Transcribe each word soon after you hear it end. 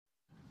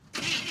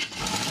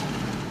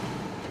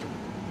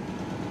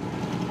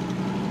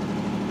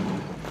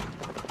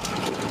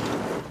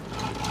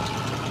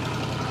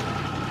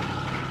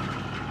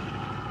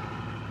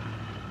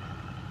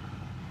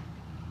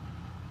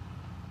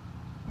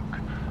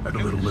Had a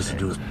little listen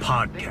to his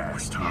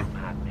podcast, huh?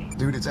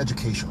 Dude, it's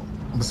educational.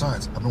 And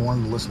besides, I've been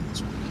wanting to listen to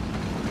this one.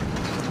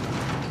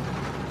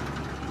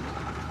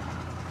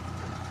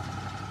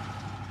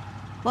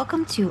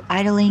 Welcome to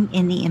Idling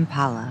in the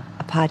Impala,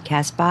 a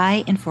podcast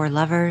by and for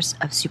lovers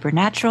of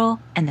supernatural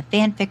and the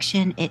fan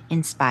fiction it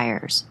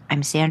inspires.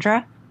 I'm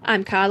Sandra.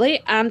 I'm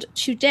Carly, and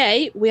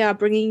today we are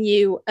bringing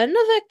you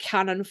another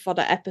Canon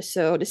Fodder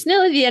episode. It's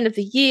nearly the end of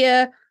the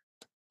year,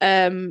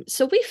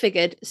 so we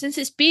figured, since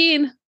it's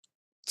been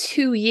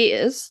 2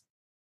 years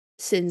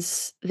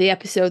since the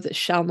episode that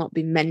shall not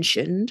be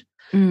mentioned,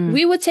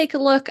 we would take a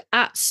look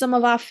at some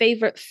of our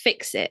favourite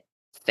Fix-It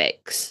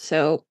fics.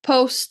 So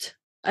post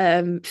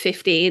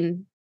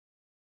 15,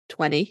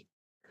 20.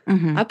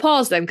 I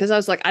paused them because I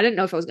was like, I didn't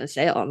know if I was going to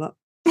say it or not.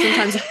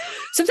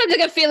 Sometimes I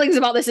get feelings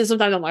about this, and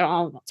sometimes I'm like,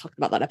 oh, I'm not talking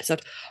about that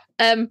episode.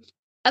 And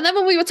then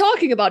when we were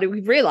talking about it,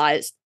 we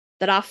realised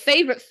that our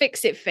favourite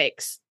Fix-It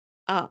fics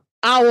are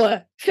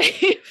our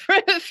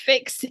favourite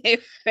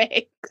Fix-It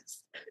fics.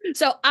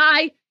 So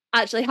I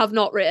actually have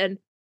not written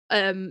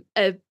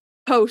a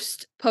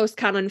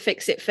post-canon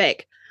Fix-It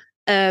fic,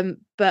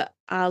 but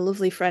our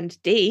lovely friend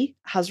Dee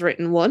has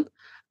written one,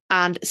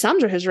 and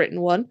Sandra has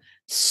written one,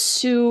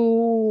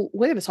 so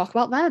we're going to talk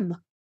about them.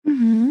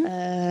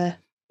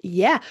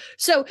 Yeah.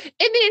 So in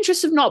the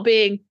interest of not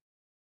being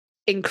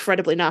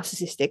incredibly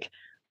narcissistic,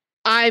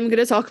 I'm going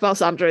to talk about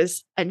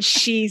Sandra's and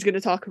she's going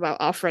to talk about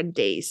our friend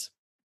Dee's.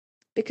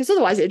 Because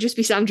otherwise it'd just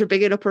be Sandra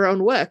bigging up her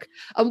own work.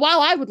 And while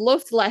I would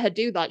love to let her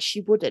do that,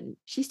 she wouldn't.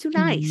 She's too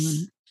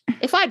nice.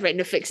 If I'd written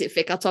a Fix-It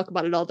fic, I'd talk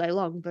about it all day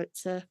long, but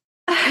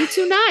you're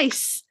too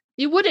nice.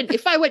 You wouldn't.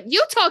 If I went,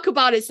 you talk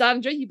about it,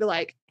 Sandra, you'd be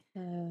like,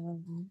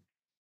 well,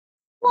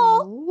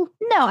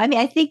 no. I mean,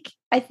 I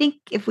think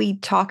if we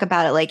talk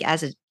about it like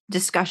as a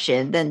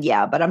discussion, then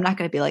yeah, but I'm not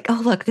going to be like,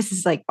 oh, look, this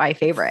is like my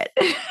favorite.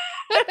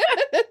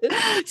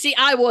 See,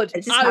 I would.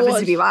 It just happens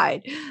to be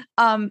mine.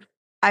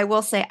 I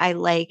will say I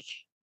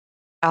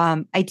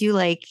do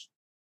like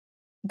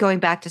going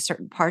back to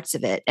certain parts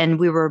of it. And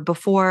we were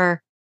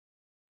before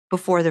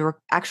the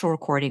actual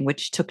recording,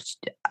 which took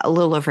a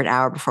little over an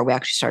hour before we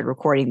actually started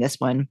recording this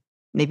one,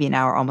 maybe an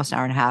hour, almost an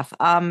hour and a half.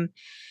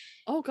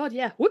 Oh God,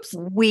 yeah. Whoops.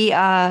 We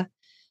got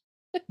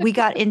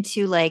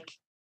into like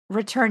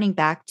returning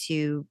back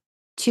to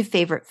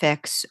favorite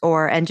fics,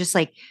 and just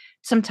like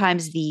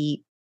sometimes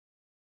the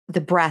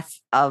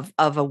breadth of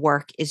a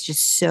work is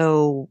just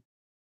so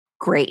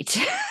great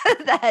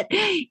that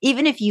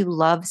even if you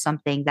love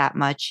something that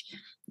much,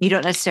 you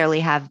don't necessarily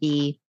have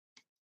the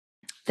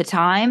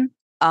time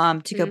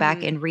to go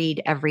back and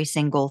read every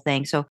single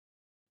thing. So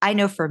I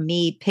know for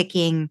me,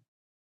 picking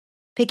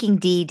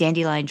Dee,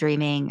 Dandelion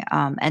Dreaming,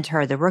 and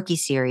her, the Rookie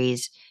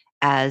series,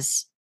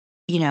 as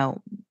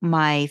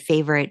my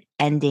favorite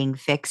ending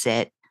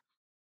Fix-It,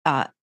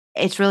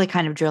 it's really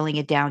kind of drilling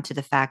it down to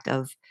the fact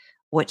of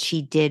what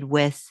she did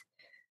with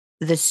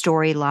the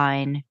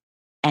storyline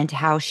and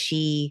how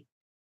she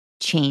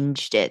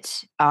changed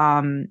it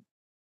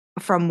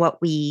from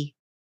what we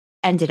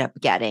ended up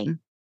getting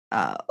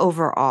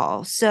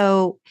overall.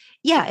 So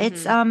yeah,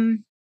 it's I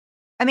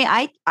mean,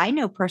 I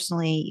know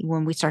personally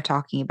when we start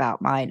talking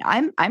about mine,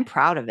 I'm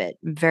proud of it.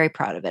 I'm very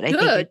proud of it.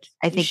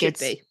 I think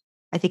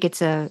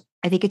it's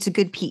a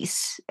good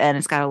piece, and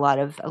it's got a lot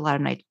of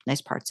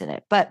nice parts in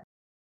it. But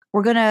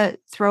we're gonna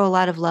throw a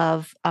lot of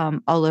love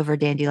all over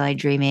Dandelion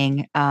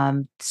Dreaming.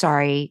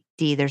 Sorry,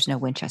 Dee, there's no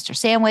Winchester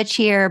sandwich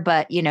here,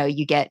 but you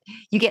get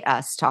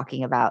us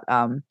talking about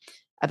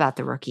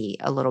the Rookie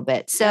a little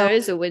bit. So there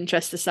is a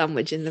Winchester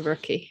sandwich in the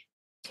Rookie.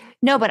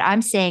 No, but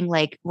I'm saying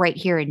like right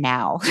here and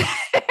now.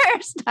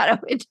 There's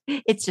not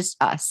it's just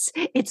us.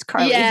 It's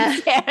Carly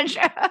and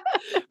Sandra.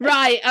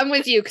 Right, I'm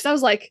with you because I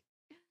was like,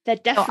 there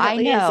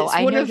definitely is.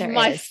 It's one of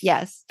my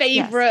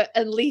favorite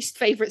and least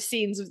favorite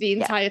scenes of the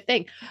entire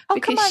thing. Oh,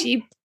 because come on.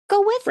 She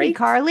go with me,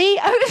 Carly.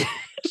 I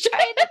was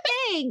trying to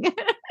think.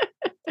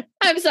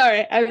 I'm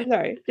sorry.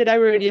 Did I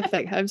ruin your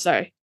thing? I'm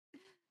sorry.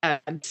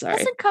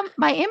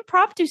 My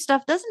impromptu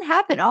stuff doesn't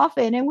happen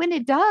often, and when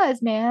it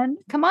does, man,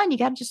 come on, you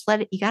gotta just let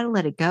it. You gotta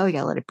let it go. You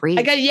gotta let it breathe.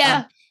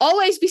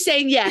 Always be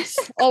saying yes.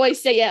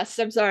 Always say yes.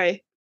 I'm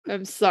sorry.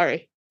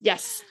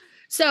 Yes.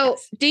 So,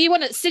 yes. Do you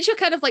want to? Since you're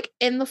kind of like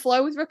in the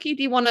flow with Rookie,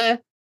 do you want to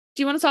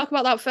talk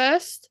about that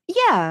first?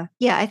 Yeah.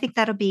 I think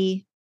that'll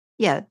be.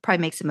 Yeah,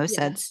 probably makes the most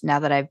sense now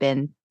that I've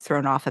been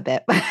thrown off a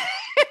bit.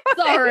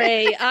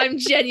 Sorry, I'm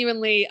sorry. You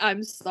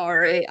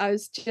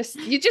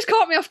just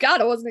caught me off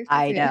guard. I wasn't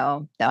expecting I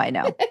know. it. No, I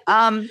know.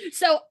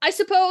 So I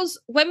suppose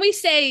when we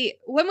say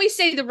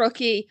the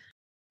Rookie,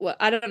 well,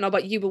 I don't know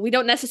about you, but we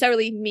don't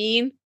necessarily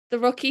mean the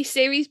Rookie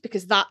series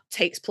because that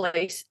takes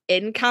place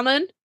in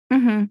canon.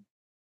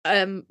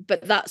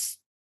 But that's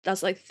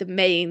like the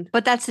main.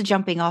 But that's the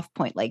jumping off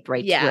point, like to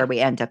where we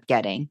end up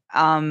getting.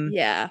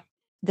 The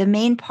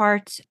main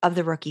part of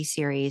the Rookie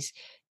series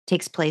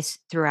takes place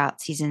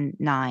throughout season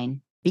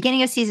 9.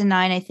 Beginning of season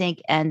 9, I think,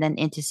 and then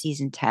into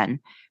season 10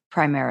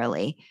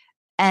 primarily.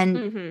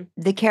 And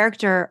the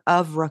character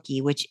of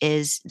Rookie, which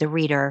is the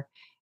reader,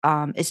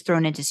 is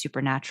thrown into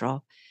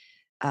supernatural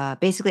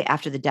basically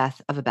after the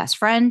death of a best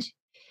friend.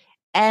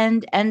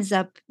 and ends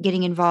up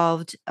getting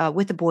involved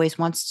with the boys,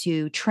 wants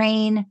to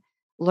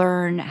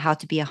learn how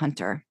to be a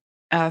hunter.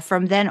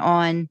 From then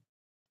on,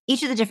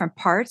 each of the different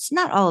parts,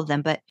 not all of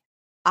them, but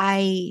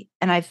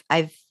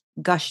I've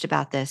gushed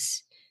about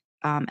this,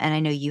 and I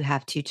know you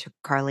have too,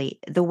 Carly.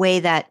 The way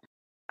that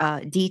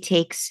Dee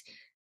takes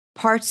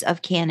parts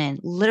of canon,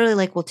 literally,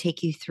 like, will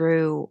take you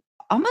through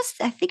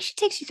almost. I think she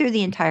takes you through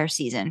the entire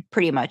season,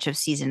 pretty much, of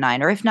season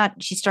 9, or if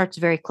not, she starts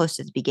very close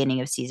to the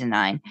beginning of season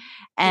 9,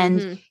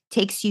 and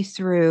takes you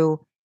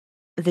through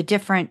the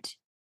different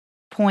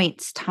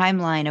points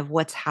timeline of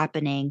what's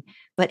happening,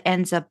 but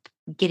ends up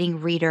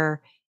getting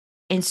reader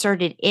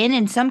inserted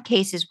in some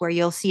cases where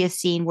you'll see a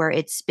scene where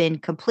it's been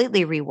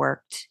completely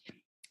reworked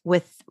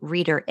with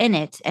reader in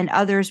it, and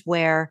others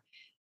where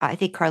I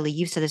think, Carly,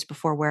 you've said this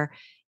before, where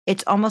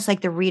it's almost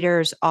like the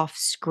reader's off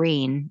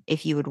screen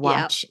if you would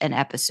watch an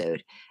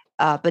episode,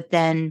 but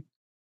then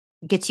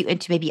gets you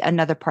into maybe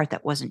another part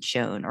that wasn't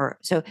shown, or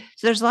so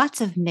there's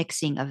lots of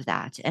mixing of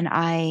that, and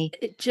I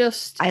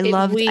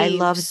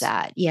loved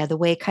that. Yeah, the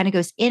way it kind of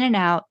goes in and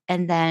out,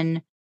 and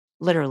then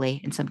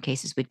literally in some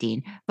cases with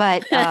Dean,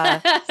 but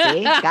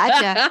see,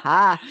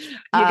 gotcha.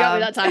 You got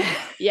me that time.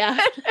 Yeah.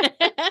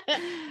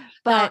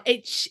 But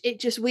it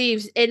just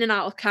weaves in and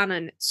out of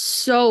canon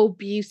so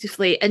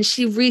beautifully, and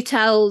she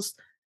retells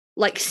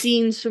like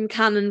scenes from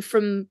canon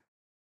from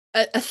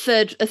a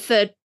third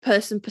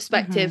person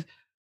perspective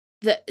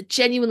that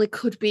genuinely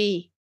could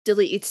be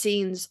deleted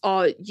scenes,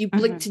 or you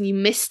blinked and you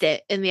missed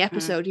it in the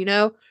episode, you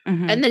know?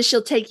 And then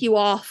she'll take you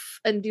off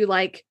and do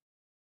like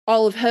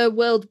all of her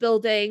world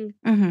building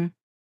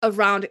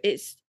around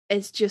it.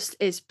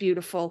 It's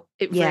beautiful.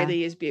 It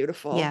really is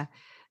beautiful. Yeah.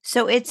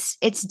 So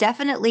it's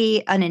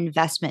definitely an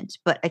investment,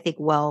 but I think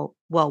well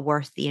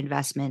worth the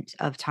investment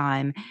of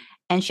time.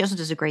 And she also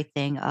does a great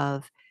thing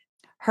of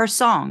her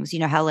songs, you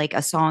know, how like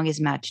a song is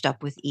matched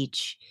up with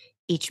each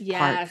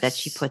part that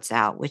she puts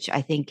out, which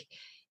I think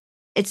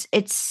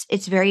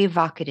it's very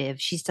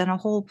evocative. She's done a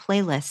whole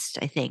playlist,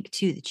 I think,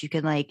 too, that you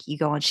can like, you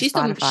go on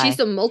Spotify. She's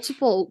done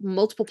multiple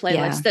playlists.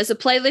 Yeah. There's a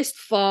playlist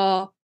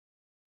for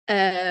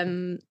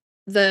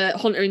the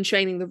Hunter in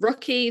Training, the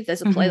Rookie.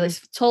 There's a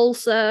playlist for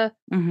Tulsa.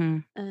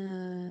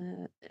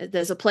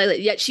 There's a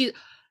playlist.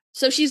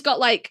 She's got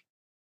like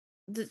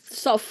the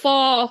sort of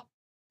 4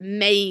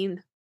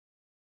 main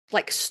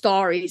like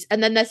stories,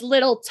 and then there's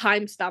little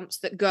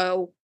timestamps that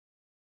go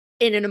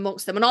in and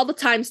amongst them, and all the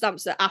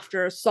timestamps are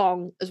after a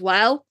song as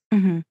well.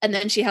 And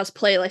then she has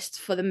playlists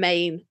for the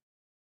main,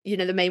 you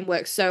know, the main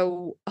work.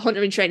 So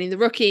Hunter in Training, the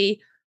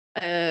Rookie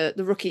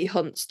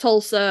hunts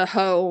Tulsa,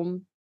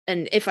 Home,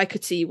 and If I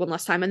Could See You One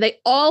Last Time, and they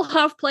all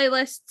have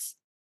playlists.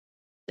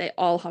 They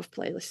all have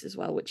playlists as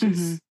well, which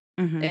is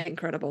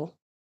incredible.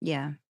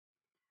 Yeah.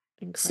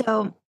 Incredible.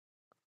 So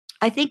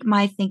I think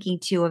my thinking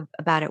too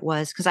about it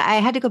was, because I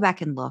had to go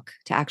back and look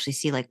to actually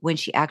see like when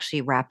she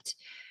actually wrapped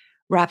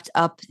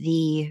up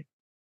the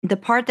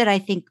part that I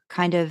think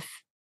kind of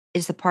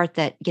is the part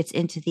that gets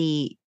into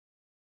the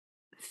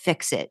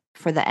fix it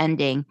for the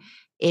ending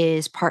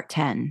is part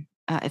 10.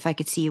 If I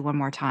Could See You One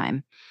More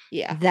Time.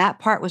 Yeah. That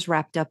part was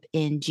wrapped up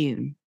in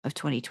June of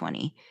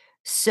 2020.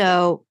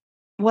 So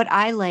what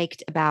I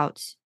liked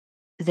about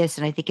this,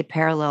 and I think it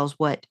parallels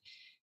what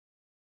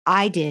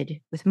I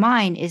did with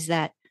mine, is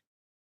that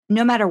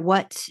no matter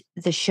what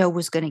the show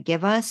was going to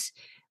give us,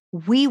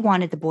 we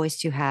wanted the boys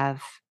to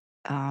have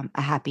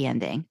a happy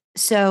ending.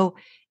 So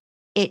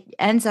it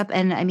ends up,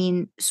 and I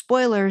mean,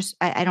 spoilers,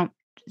 I don't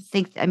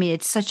think, I mean,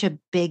 it's such a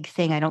big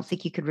thing. I don't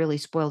think you could really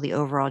spoil the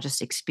overall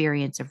just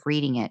experience of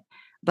reading it.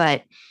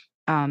 But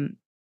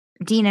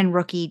Dean and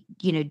Rookie,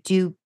 you know,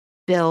 do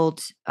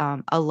build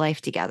a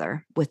life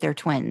together with their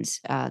twins.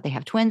 They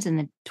have twins, and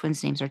the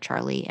twins' names are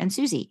Charlie and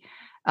Susie.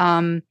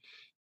 And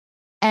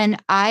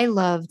I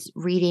loved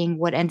reading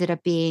what ended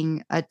up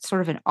being a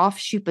sort of an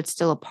offshoot, but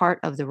still a part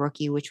of the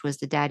Rookie, which was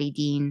the Daddy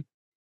Dean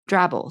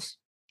Drabbles.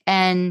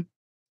 And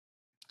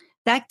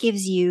that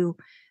gives you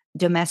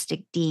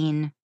domestic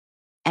Dean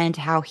and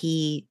how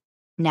he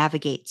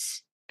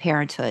navigates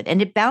parenthood.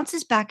 And it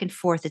bounces back and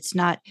forth. It's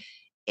not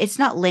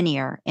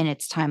linear in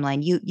its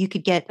timeline. You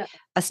could get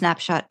a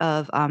snapshot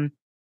of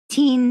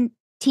teen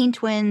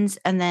twins,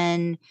 and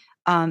then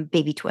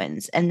baby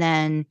twins, and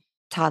then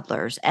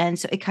toddlers. And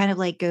so it kind of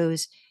like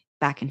goes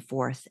back and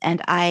forth.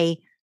 And I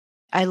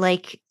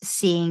like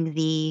seeing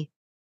the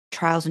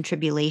trials and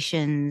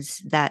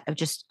tribulations that of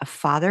just a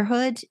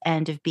fatherhood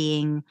and of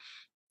being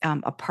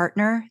a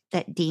partner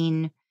that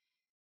Dean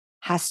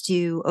has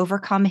to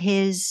overcome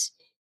his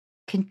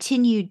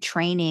continued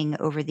training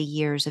over the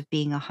years of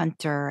being a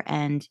hunter,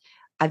 and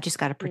I've just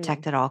got to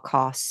protect at all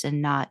costs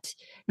and not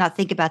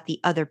think about the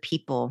other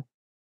people's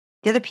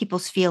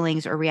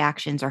feelings or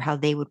reactions or how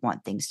they would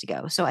want things to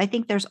go. So I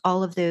think there's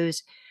all of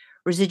those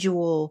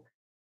residual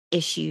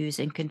issues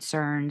and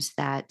concerns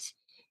that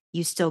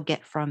you still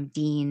get from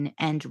Dean,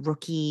 and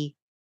Rookie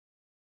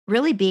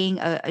really being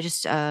a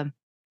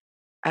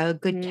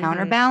good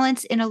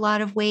counterbalance in a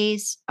lot of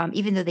ways,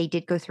 even though they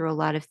did go through a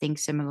lot of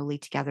things similarly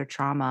together,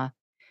 trauma.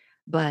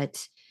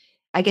 But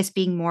I guess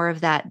being more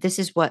of that, this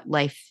is what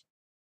life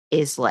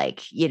is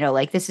like,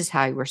 like this is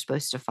how we're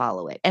supposed to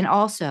follow it. And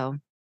also,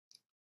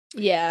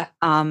 yeah,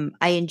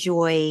 I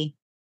enjoy,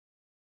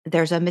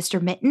 there's a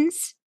Mr.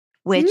 Mittens,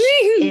 which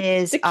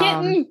is the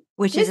kitten,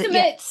 which Mr. is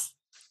Mitts.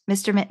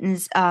 Mr.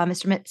 Mittens,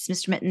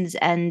 Mr. Mittens,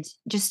 and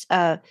just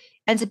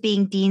ends up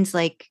being Dean's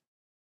like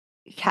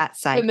cat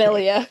sidekick.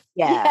 Familiar.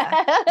 Yeah.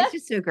 It's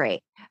just so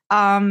great.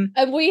 And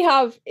we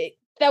have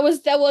there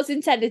was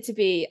intended to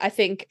be, I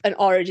think, an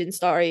origin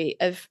story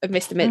of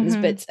Mr. Mittens,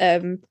 but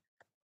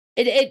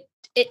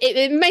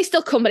it may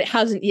still come, but it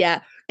hasn't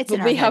yet. It's but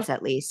in our heads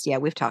at least. Yeah,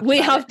 we've talked. We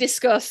about have it.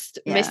 discussed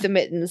Mr.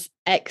 Mittens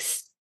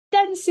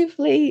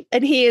extensively,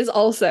 and he is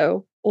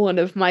also one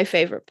of my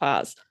favorite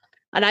parts.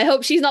 And I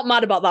hope she's not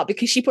mad about that,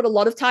 because she put a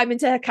lot of time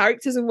into her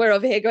characters, and we're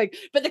over here going,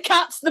 but the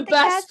cat's the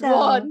best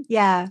one.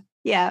 Yeah.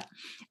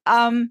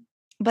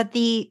 But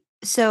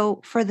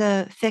so for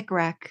the fic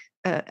rec,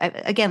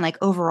 again, like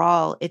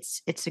overall,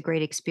 it's a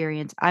great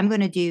experience. I'm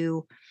going to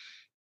do,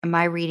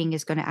 my reading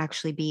is going to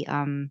actually be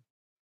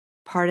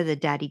part of the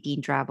Daddy Dean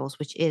Drabbles,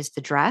 which is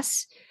the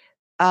dress,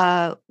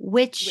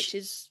 which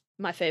is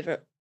my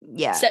favorite.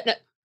 Yeah.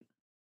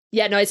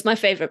 No, it's my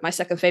favorite. My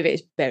second favorite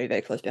is very,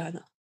 very close behind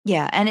that.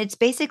 Yeah, and it's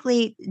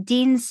basically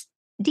Dean's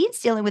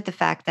dealing with the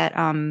fact that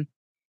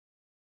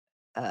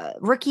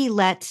Rookie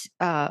let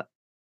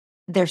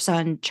their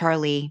son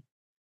Charlie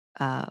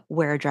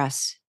wear a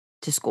dress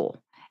to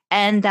school,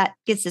 and that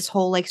gets this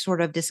whole like sort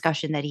of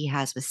discussion that he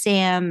has with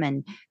Sam,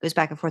 and goes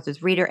back and forth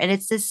with Reader, and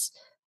it's this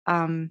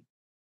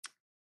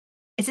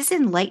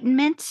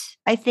enlightenment,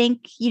 I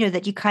think,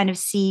 that you kind of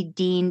see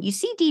Dean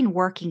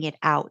working it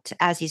out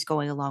as he's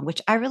going along,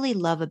 which I really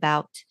love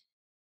about.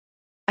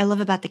 I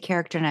love about the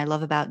character, and I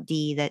love about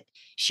Dee that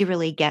she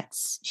really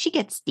gets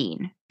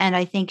Dean. And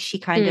I think she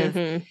kind of,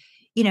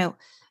 she doesn't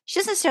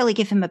necessarily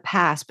give him a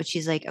pass, but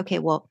she's like, okay,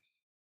 well,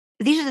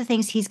 these are the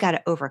things he's got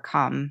to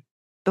overcome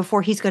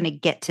before he's going to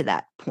get to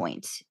that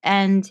point.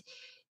 And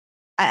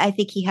I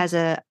think he has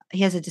a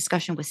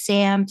discussion with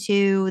Sam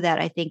too, that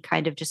I think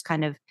kind of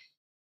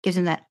gives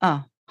him that,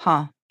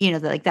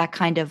 that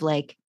kind of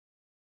like,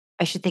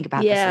 I should think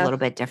about this a little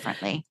bit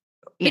differently.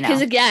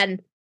 Because again,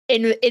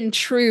 in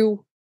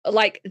true,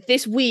 like,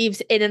 this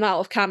weaves in and out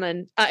of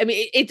canon. I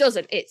mean, it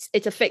doesn't. It's a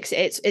fic.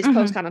 It's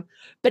post canon,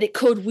 but it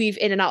could weave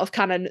in and out of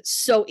canon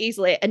so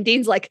easily. And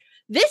Dean's like,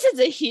 "This is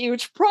a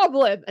huge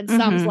problem," and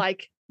Sam's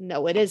like,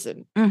 "No, it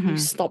isn't. You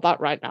stop that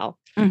right now."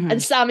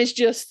 And Sam is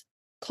just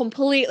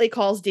completely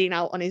calls Dean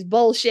out on his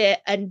bullshit,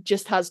 and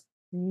just has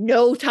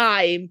no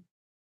time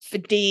for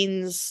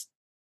Dean's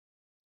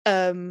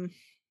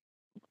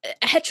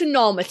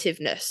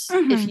heteronormativeness,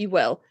 if you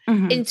will,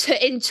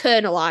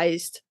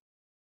 internalized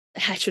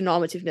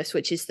heteronormativeness,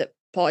 which is that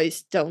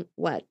boys don't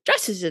wear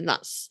dresses, and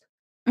that's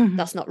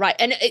not right.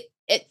 And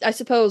it I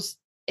suppose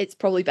it's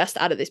probably best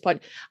to add at this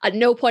point, at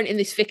no point in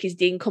this fic is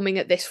Dean coming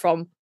at this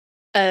from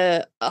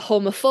a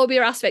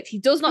homophobia aspect. He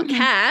does not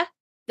care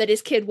that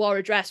his kid wore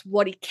a dress.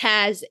 What he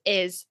cares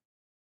is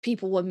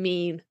people were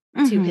mean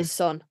to his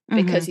son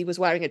because he was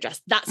wearing a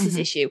dress. That's his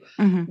issue.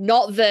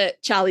 Not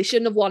that Charlie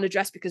shouldn't have worn a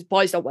dress because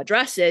boys don't wear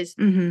dresses.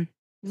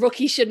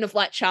 Rookie shouldn't have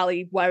let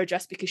Charlie wear a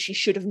dress because she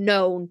should have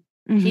known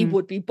he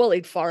would be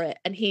bullied for it.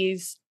 And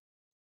he's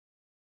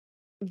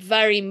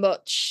very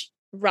much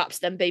wraps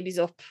them babies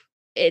up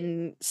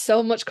in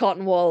so much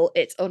cotton wool,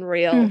 it's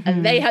unreal.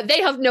 And they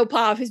have no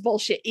part of his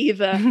bullshit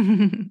either.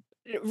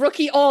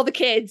 Rookie, all the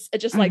kids are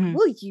just like,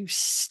 will you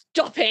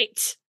stop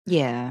it?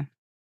 Yeah.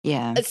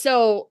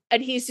 So,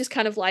 and he's just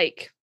kind of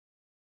like,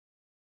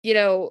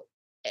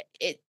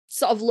 it's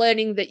sort of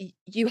learning that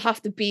you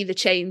have to be the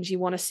change you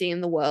want to see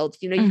in the world.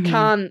 You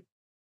can't,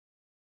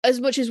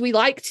 as much as we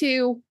like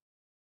to,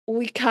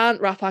 we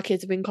can't wrap our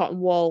kids up in cotton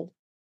wool,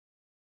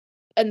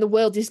 and the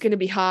world is going to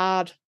be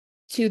hard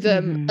to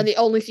them. And the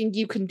only thing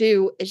you can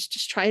do is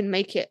just try and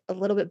make it a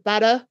little bit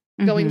better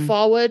going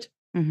forward.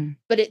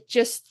 But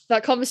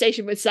that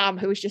conversation with Sam,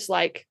 who was just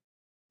like,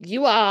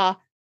 you are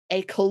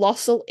a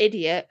colossal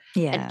idiot.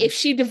 Yeah. And if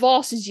she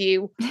divorces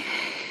you,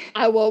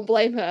 I won't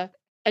blame her.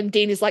 And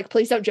Dean is like,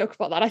 please don't joke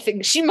about that. I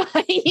think she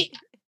might.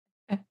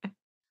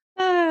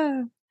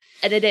 And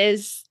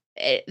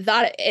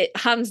it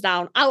hands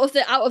down out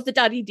of the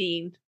Daddy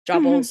Dean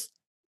Drabbles.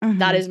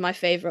 That is my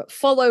favorite,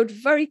 followed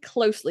very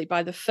closely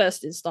by the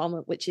first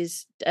installment, which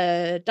is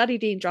Daddy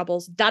Dean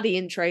Drabbles, Daddy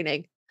in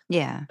Training.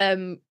 Yeah.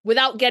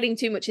 Without getting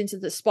too much into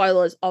the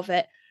spoilers of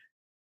it,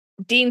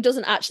 Dean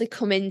doesn't actually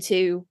come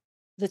into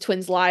the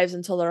twins' lives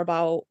until they're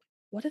about,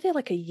 what are they,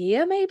 like a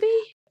year maybe?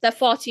 They're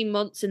 14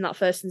 months in that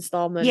first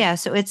installment. Yeah,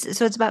 so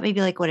it's about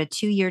maybe like a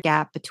 2-year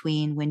gap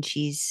between when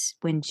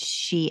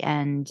she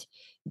and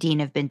Dean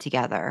have been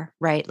together,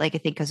 right? Like I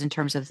think because in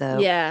terms of the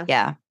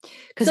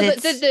because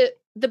so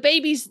the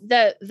babies,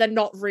 they're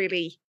not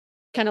really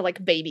kind of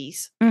like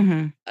babies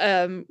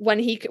when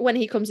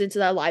he comes into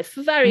their life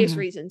for various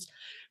reasons.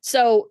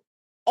 So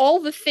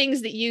all the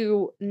things that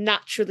you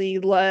naturally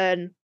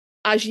learn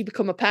as you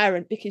become a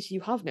parent, because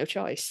you have no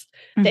choice,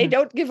 they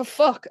don't give a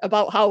fuck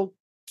about how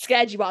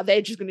scared you are.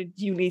 They're just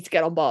you need to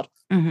get on board.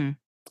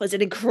 There's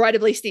an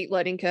incredibly steep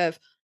learning curve.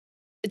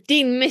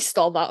 Dean missed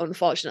all that,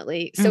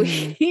 unfortunately. So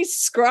Mhm. he's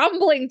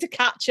scrambling to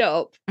catch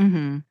up.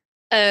 Mhm.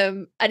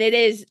 And it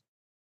is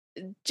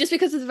just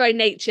because of the very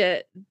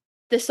nature,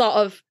 the sort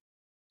of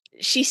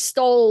she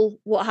stole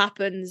what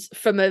happens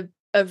from a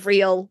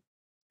real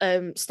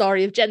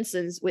story of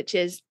Jensen's, which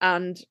is,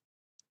 and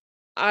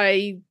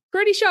I'm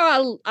pretty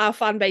sure our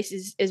fan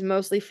base is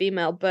mostly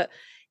female, but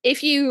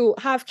if you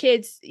have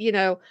kids, you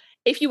know,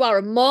 if you are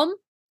a mom,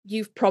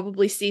 you've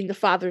probably seen the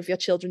father of your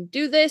children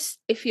do this.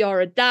 If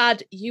you're a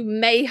dad, you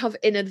may have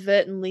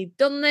inadvertently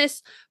done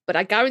this, but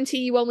I guarantee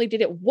you only did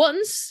it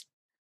once,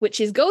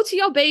 which is go to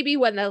your baby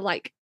when they're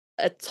like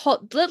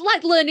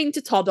like learning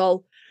to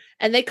toddle,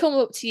 and they come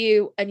up to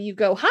you and you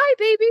go, "Hi,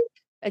 baby,"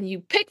 and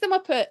you pick them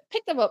up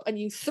and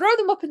you throw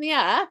them up in the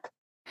air,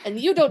 and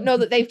you don't know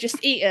that they've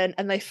just eaten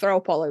and they throw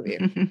up all over you.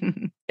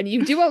 And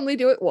you do only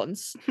do it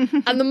once.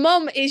 And the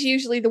mom is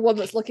usually the one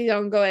that's looking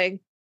on going,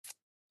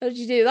 "What did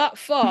you do that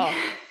for?"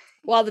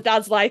 While the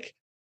dad's like,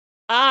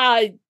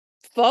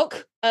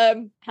 fuck,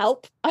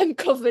 help, I'm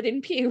covered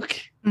in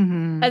puke.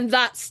 Mhm. And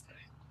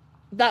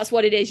that's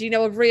what it is. You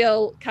know, a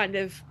real kind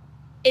of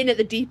in at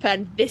the deep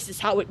end, this is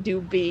how it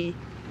do be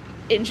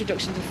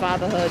introduction to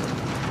fatherhood.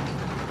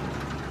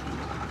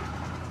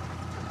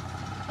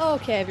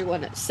 Okay,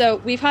 everyone. So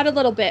we've had a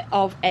little bit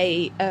of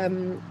a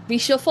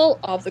reshuffle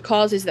of the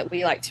causes that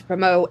we like to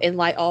promote in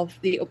light of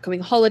the upcoming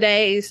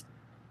holidays.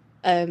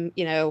 You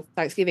know,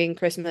 Thanksgiving,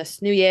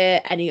 Christmas, New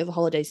Year, any other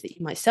holidays that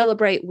you might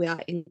celebrate. We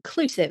are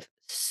inclusive.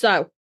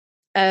 So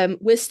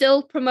we're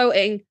still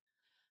promoting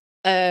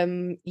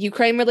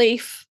Ukraine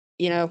relief.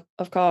 You know,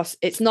 of course,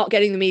 it's not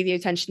getting the media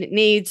attention it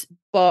needs,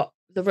 but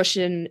the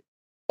Russian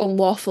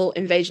unlawful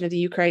invasion of the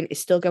Ukraine is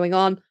still going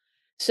on.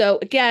 So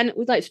again,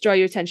 we'd like to draw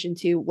your attention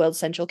to World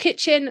Central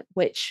Kitchen,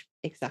 which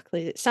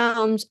exactly as it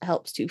sounds,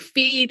 helps to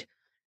feed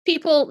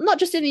people, not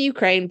just in the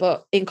Ukraine,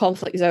 but in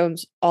conflict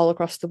zones all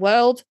across the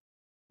world.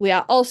 We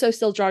are also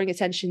still drawing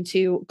attention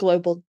to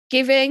Global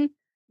Giving,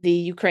 the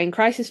Ukraine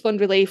Crisis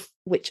Fund Relief,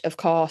 which of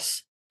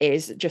course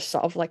is just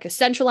sort of like a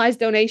centralized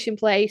donation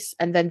place,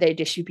 and then they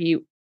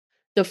distribute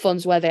the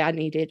funds where they are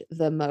needed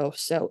the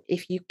most. So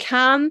if you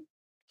can,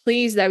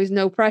 please, there is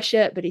no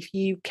pressure, but if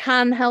you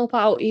can help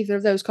out either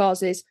of those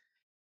causes,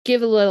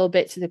 give a little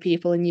bit to the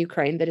people in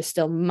Ukraine that are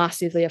still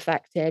massively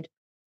affected.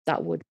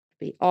 That would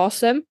be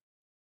awesome.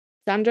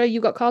 Sandra, you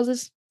got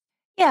causes?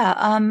 Yeah,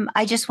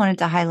 I just wanted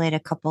to highlight a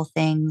couple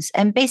things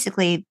and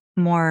basically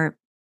more,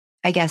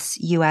 I guess,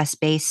 US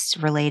based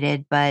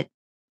related, but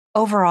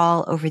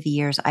overall, over the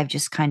years, I've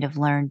just kind of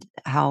learned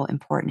how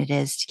important it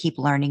is to keep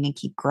learning and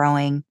keep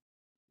growing,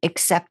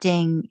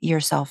 accepting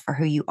yourself for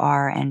who you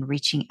are and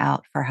reaching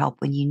out for help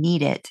when you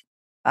need it.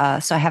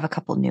 So I have a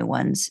couple new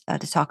ones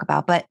to talk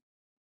about, but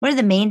one of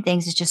the main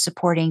things is just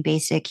supporting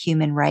basic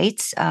human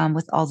rights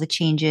with all the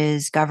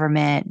changes,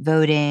 government,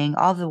 voting,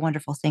 all the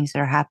wonderful things that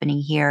are happening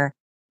here.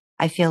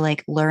 I feel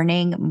like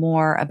learning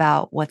more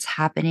about what's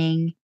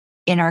happening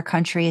in our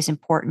country is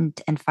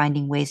important, and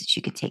finding ways that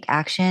you can take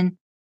action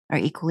are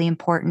equally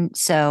important.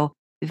 So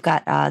we've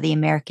got the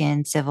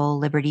American Civil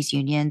Liberties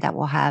Union that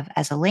we'll have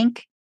as a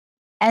link.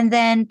 And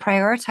then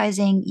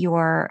prioritizing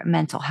your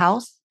mental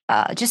health,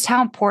 just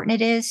how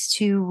important it is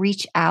to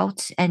reach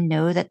out and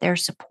know that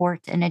there's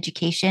support and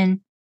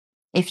education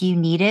if you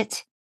need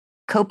it.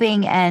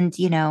 Coping and,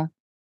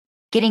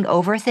 getting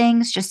over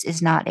things just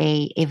is not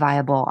a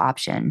viable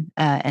option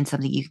and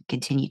something you can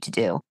continue to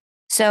do.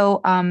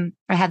 So I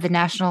have the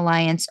National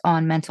Alliance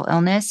on Mental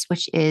Illness,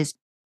 which is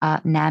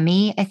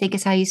NAMI, I think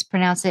is how you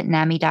pronounce it,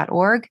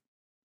 NAMI.org.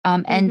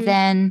 And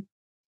then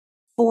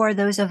for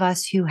those of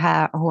us who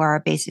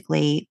are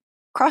basically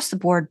across the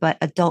board, but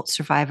adult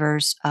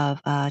survivors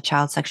of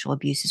child sexual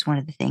abuse is one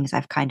of the things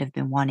I've kind of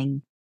been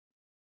wanting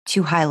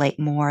to highlight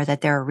more,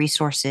 that there are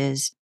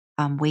resources,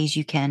 ways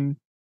you can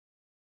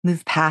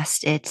move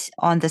past it.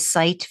 On the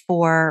site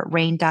for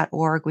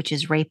RAIN.org, which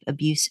is Rape,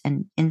 Abuse,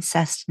 and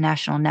Incest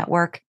National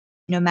Network,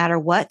 no matter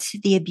what,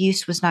 the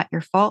abuse was not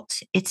your fault.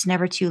 It's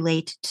never too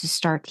late to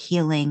start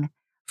healing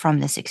from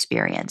this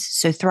experience.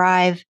 So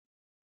thrive,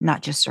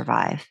 not just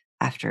survive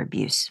after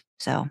abuse.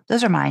 So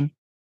those are mine.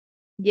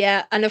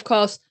 Yeah, and of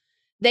course,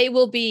 they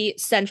will be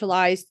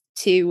centralized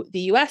to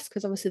the US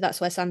because obviously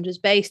that's where Sandra's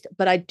based.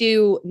 But I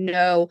do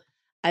know,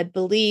 I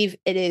believe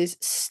it is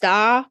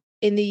Star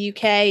in the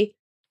UK,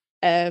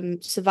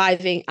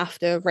 surviving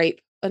after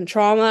rape and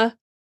trauma,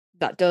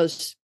 that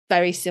does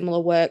very similar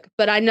work.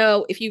 But I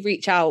know if you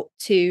reach out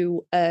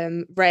to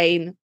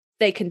Rain,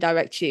 they can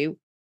direct you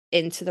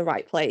into the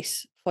right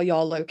place for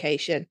your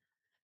location.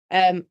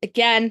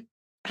 Again,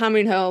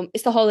 hammering home,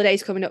 it's the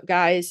holidays coming up,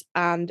 guys,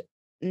 and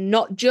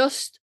not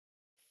just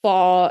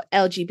for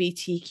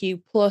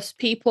LGBTQ plus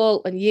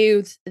people and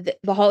youth.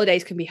 The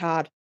holidays can be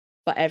hard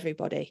for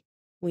everybody.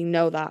 We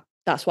know that.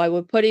 That's why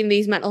we're putting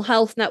these mental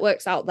health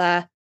networks out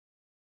there.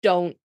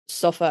 Don't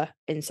suffer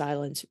in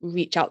silence.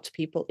 Reach out to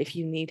people if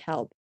you need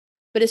help.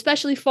 But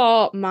especially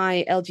for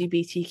my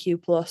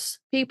LGBTQ plus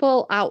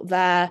people out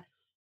there,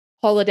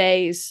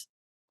 holidays,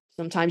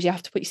 Sometimes you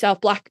have to put yourself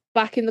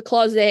back in the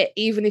closet,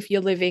 even if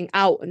you're living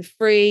out and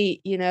free.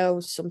 You know,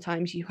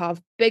 sometimes you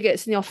have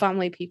bigots in your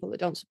family, people that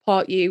don't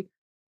support you.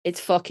 It's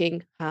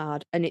fucking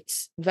hard. And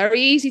it's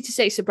very easy to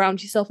say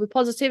surround yourself with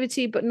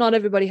positivity, but not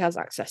everybody has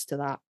access to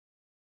that.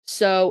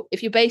 So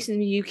if you're based in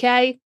the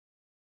UK,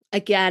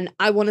 again,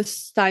 I want to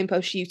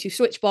signpost you to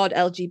Switchboard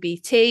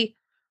LGBT,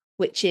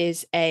 which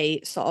is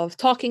a sort of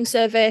talking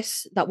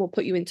service that will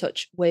put you in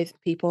touch with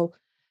people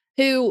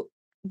who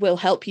will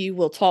help you,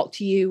 will talk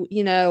to you,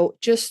 you know,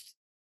 just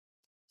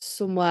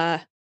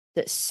somewhere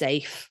that's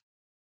safe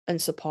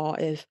and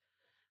supportive.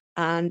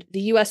 And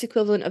the US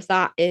equivalent of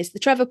that is the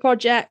Trevor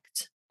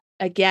Project.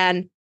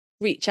 Again,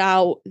 reach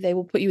out. They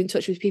will put you in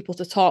touch with people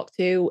to talk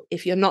to.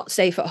 If you're not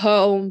safe at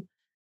home,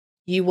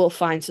 you will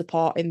find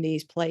support in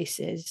these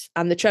places.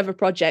 And the Trevor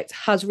Project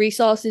has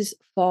resources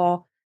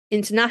for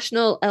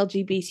international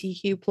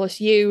LGBTQ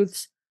plus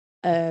youths,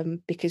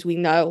 because we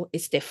know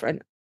it's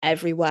different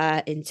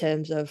everywhere in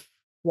terms of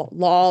what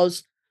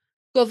laws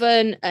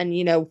govern and,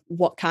 you know,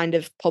 what kind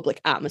of public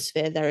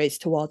atmosphere there is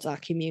towards our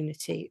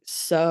community.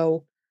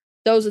 So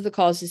those are the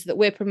causes that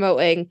we're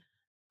promoting.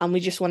 And we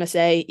just want to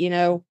say, you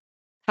know,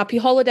 happy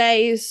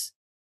holidays.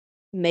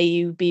 May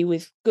you be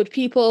with good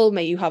people.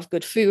 May you have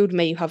good food.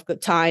 May you have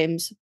good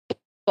times.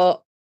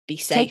 But be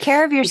safe. Take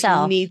care of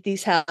yourself. If you need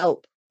this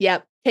help.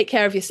 Yep. Take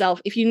care of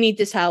yourself. If you need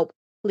this help,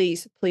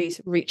 please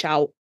reach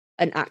out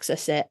and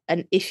access it.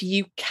 And if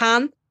you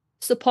can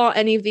support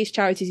any of these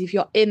charities, if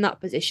you're in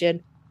that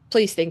position,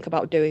 please think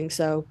about doing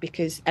so,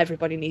 because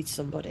everybody needs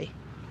somebody.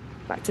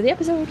 Back to the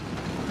episode.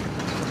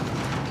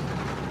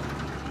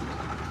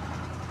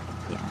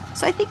 Yeah.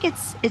 So I think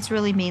it's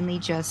really mainly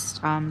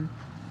just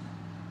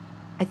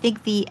I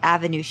think the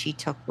avenue she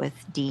took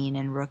with Dean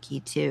and Rookie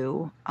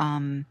too.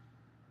 I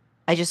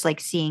just like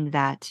seeing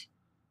that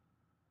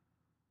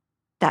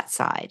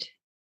side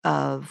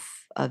of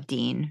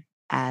Dean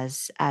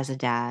as a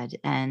dad.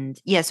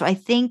 And yeah, so I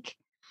think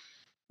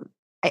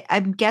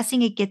I'm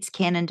guessing it gets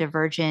canon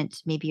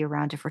divergent maybe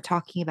around, if we're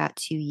talking about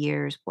 2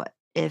 years, what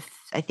if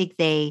I think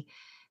there's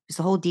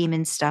the whole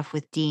demon stuff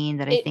with Dean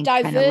that I think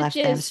kind of left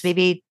them. So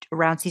maybe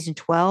around season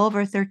 12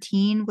 or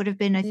 13 would have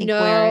been, I think,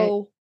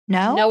 No,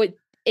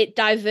 it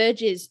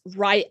diverges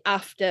right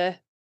after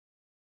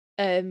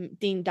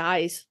Dean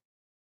dies.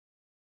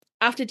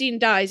 After Dean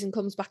dies and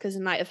comes back as a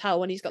Knight of Hell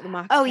when he's got the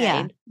mark of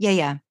Cain.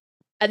 Yeah.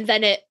 And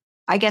then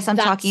I guess I'm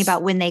talking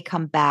about when they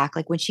come back,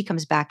 like when she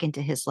comes back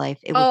into his life,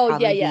 it would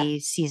probably be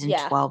season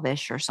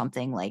 12-ish or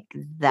something like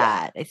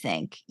that, I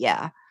think.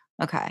 Yeah.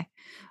 Okay.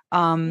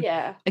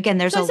 Again,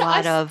 there's a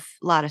lot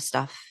of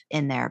stuff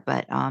in there,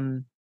 but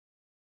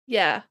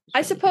yeah,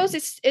 I suppose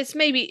it's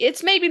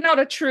maybe not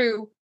a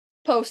true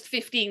post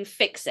 15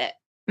 fix it,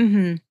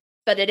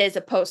 but it is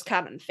a post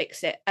canon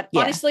fix it. And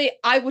honestly,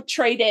 I would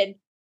trade in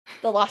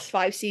the last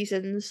 5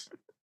 seasons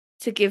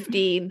to give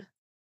Dean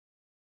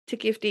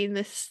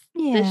this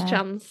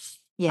chance.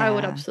 Yeah. I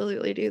would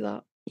absolutely do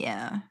that.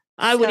 Yeah.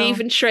 I would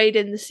even trade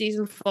in the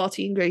season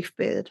 14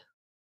 Griefbeard.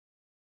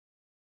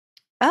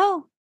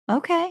 Oh,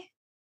 okay.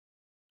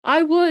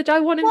 I would. I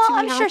want him to be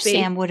happy. I'm sure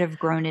Sam would have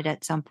grown it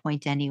at some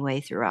point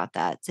anyway throughout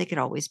that. So it could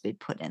always be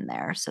put in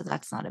there. So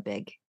that's not a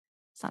big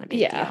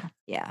deal.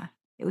 Yeah.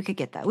 We could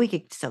get that. We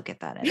could still get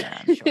that in there,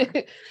 I'm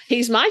sure.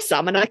 He's my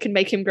Sam and I can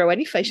make him grow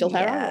any facial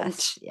hair I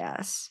want.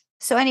 Yes.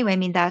 So anyway, I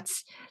mean,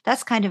 that's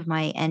kind of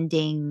my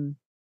ending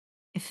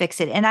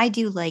fix it. And I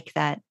do like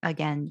that,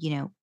 again, you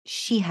know,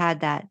 she had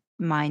that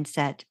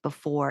mindset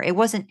before. It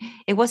wasn't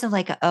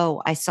like,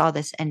 oh, I saw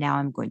this and now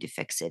I'm going to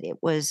fix it. It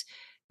was,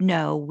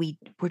 no,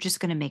 we're just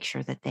going to make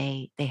sure that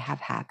they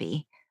have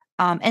happy.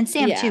 And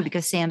Sam too,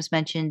 because Sam's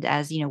mentioned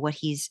as, you know, what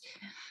he's,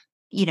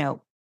 you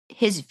know,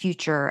 his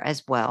future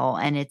as well.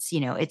 And it's, you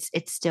know, it's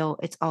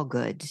all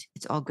good.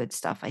 It's all good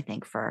stuff, I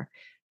think, for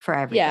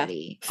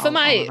everybody all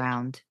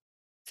around.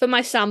 For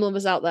my Sam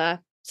lovers out there,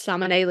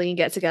 Sam and Aileen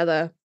get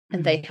together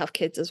and they have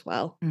kids as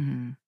well.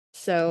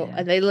 So,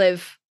 and they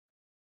live,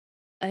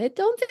 I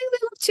don't think they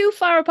live too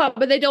far apart,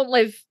 but they don't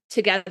live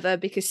together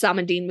because Sam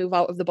and Dean move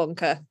out of the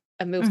bunker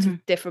and move to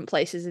different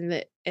places in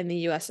the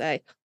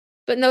USA.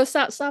 But no,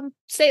 Sam,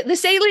 the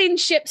sailing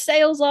ship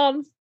sails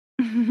on,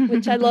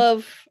 which I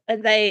love,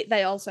 and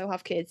they also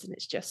have kids, and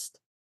it's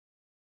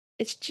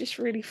just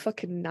really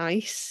fucking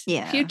nice.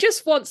 Yeah. If you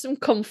just want some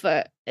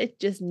comfort, it's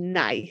just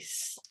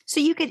nice. So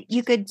you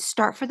could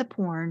start for the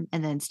porn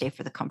and then stay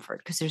for the comfort,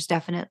 because there's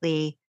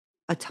definitely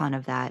a ton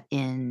of that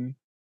in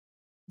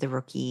the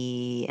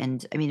Rookie,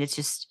 and I mean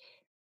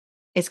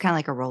it's kind of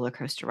like a roller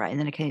coaster ride, and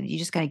then you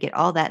just kind of get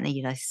all that, and then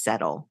you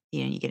settle,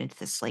 you know, you get into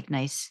this like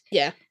nice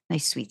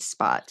sweet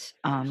spot.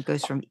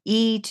 Goes from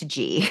E to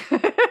G.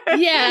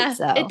 Yeah,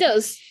 so, it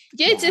does.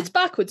 Yeah, it's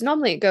backwards.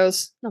 Normally it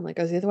goes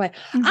the other way.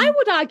 I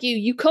would argue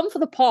you come for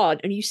the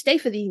pod and you stay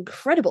for the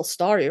incredible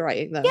story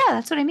writing, though. Yeah,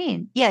 that's what I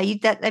mean. Yeah,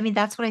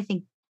 that's what I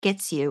think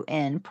gets you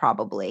in,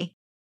 probably.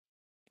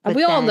 And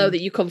we all know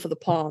that you come for the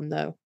porn,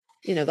 though.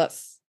 You know,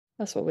 that's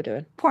what we're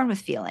doing. Porn with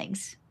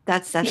feelings.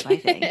 That's my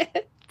thing.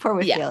 Porn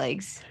with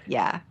feelings.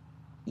 Yeah.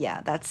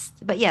 Yeah,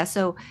 but yeah,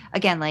 so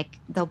again, like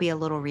there'll be a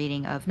little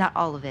reading of not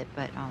all of it,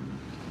 but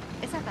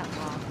it's not that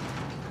long.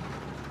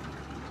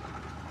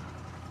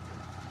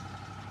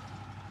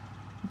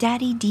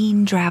 Daddy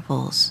Dean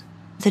Drabbles,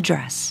 The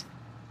Dress.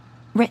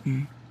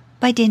 Written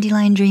by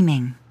Dandelion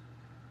Dreaming.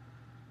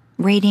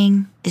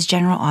 Rating is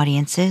general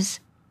audiences.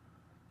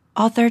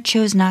 Author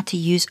chose not to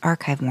use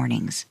archive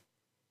warnings.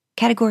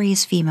 Category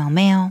is female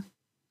male.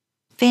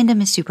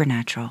 Fandom is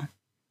supernatural.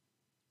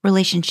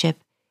 Relationship,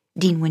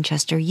 Dean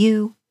Winchester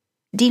you,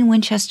 Dean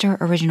Winchester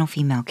original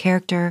female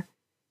character,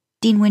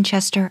 Dean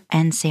Winchester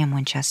and Sam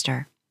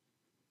Winchester.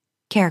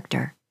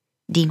 Character,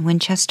 Dean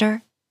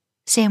Winchester,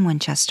 Sam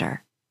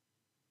Winchester.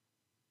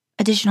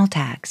 Additional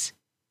tags,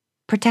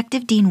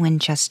 Protective Dean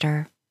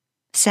Winchester,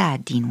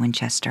 Sad Dean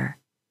Winchester,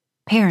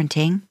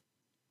 Parenting,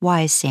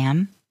 Wise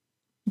Sam,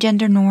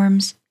 Gender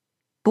Norms,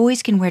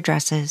 Boys Can Wear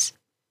Dresses,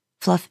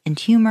 Fluff and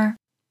Humor,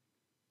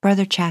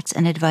 Brother Chats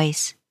and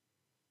Advice,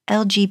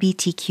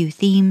 LGBTQ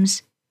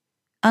Themes,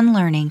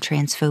 Unlearning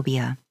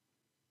Transphobia,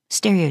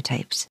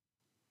 Stereotypes.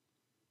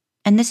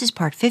 And this is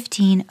part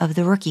 15 of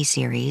the Rookie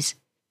series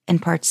and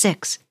part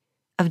 6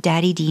 of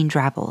Daddy Dean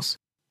Drabbles.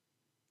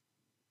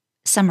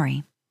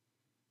 Summary.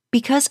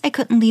 Because I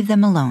couldn't leave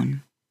them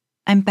alone,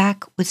 I'm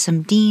back with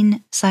some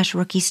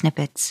Dean/Rookie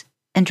snippets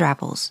and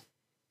drabbles,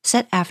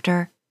 set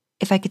after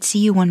If I Could See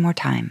You One More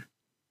Time.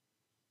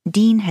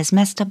 Dean has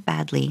messed up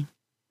badly,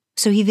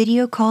 so he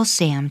video calls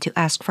Sam to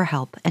ask for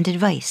help and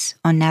advice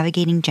on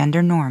navigating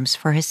gender norms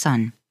for his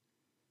son.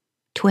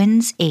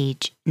 Twins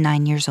age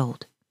 9 years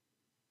old.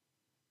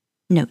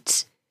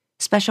 Notes.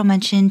 Special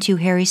mention to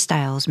Harry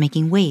Styles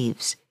making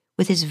waves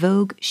with his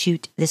Vogue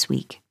shoot this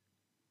week.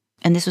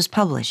 And this was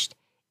published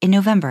in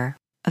November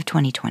of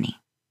 2020.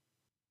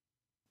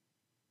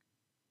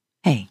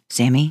 Hey,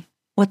 Sammy,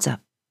 what's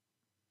up?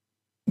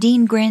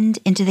 Dean grinned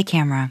into the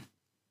camera.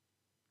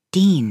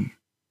 Dean,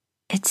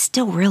 it's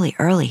still really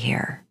early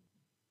here,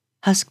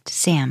 husked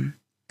Sam,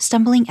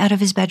 stumbling out of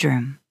his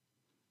bedroom.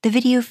 The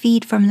video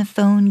feed from the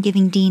phone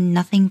giving Dean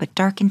nothing but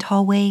darkened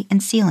hallway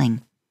and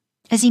ceiling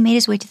as he made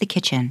his way to the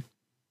kitchen,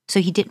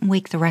 so he didn't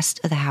wake the rest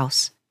of the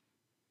house.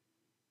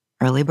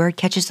 Early bird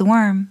catches the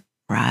worm.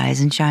 Rise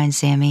and shine,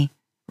 Sammy.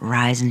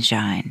 Rise and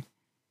shine.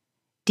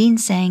 Dean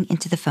sang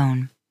into the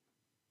phone.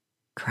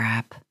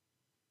 Crap.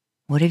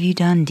 What have you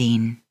done,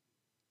 Dean?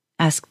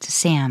 Asked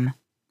Sam,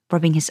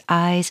 rubbing his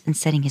eyes and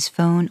setting his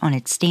phone on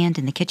its stand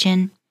in the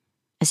kitchen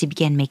as he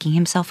began making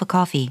himself a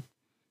coffee.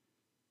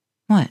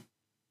 What?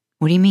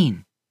 What do you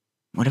mean?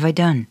 What have I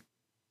done?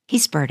 He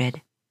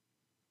spurted.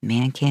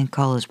 Man can't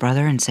call his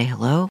brother and say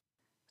hello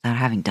without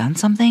having done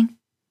something?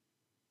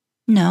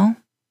 No,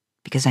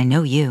 because I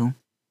know you.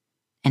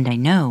 And I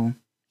know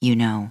you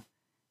know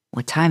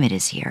what time it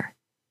is here.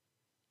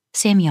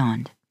 Sam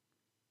yawned.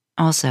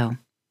 Also,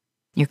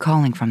 you're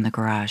calling from the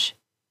garage.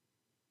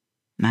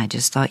 I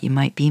just thought you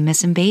might be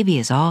missing baby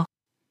is all.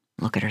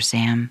 Look at her,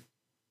 Sam.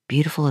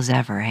 Beautiful as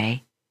ever, eh?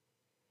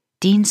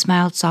 Dean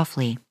smiled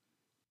softly,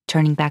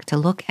 turning back to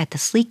look at the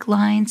sleek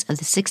lines of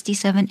the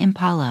 67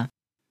 Impala.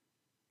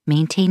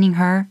 Maintaining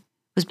her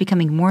was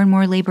becoming more and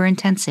more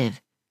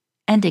labor-intensive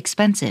and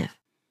expensive,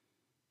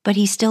 but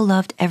he still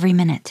loved every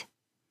minute.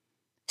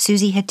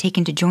 Susie had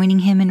taken to joining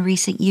him in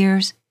recent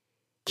years,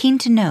 keen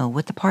to know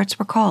what the parts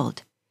were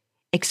called,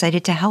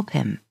 excited to help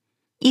him,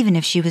 even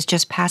if she was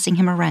just passing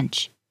him a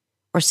wrench,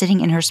 or sitting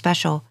in her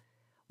special,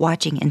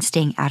 watching and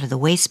staying out of the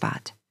way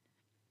spot.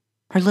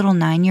 Her little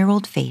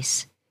 9-year-old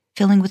face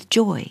filling with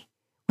joy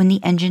when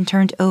the engine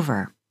turned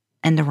over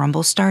and the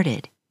rumble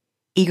started,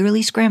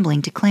 eagerly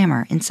scrambling to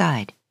clamber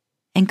inside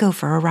and go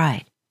for a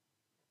ride.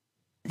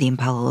 The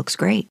Impala looks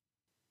great.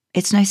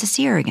 It's nice to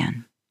see her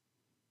again.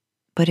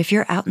 But if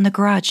you're out in the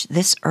garage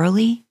this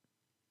early,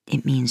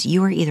 it means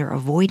you are either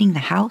avoiding the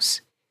house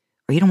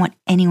or you don't want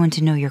anyone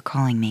to know you're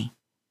calling me.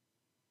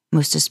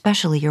 Most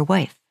especially your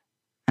wife,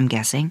 I'm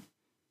guessing.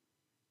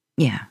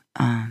 Yeah,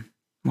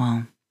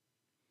 well,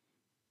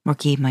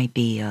 Rookie might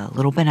be a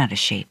little bit out of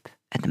shape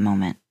at the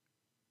moment.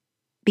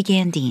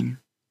 Began Dean.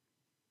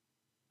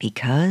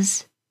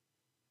 Because?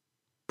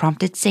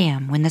 Prompted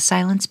Sam when the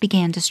silence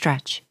began to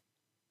stretch.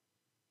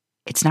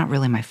 It's not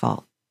really my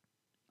fault.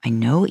 I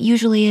know it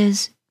usually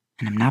is,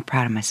 and I'm not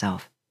proud of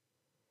myself.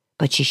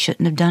 But she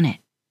shouldn't have done it.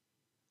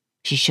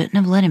 She shouldn't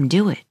have let him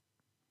do it.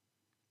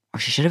 Or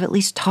she should have at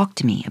least talked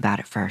to me about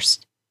it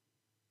first.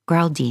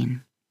 Growled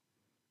Dean.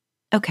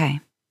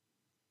 Okay,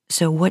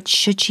 so what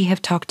should she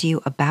have talked to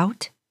you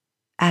about?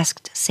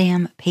 Asked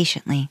Sam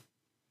patiently.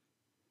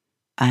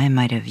 I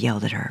might have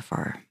yelled at her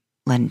for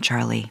letting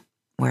Charlie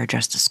wear a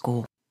dress to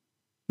school.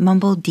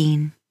 Mumbled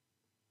Dean.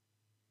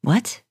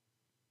 What?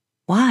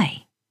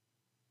 Why?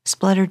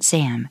 Spluttered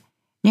Sam,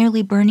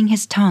 nearly burning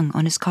his tongue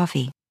on his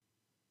coffee.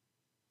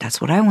 That's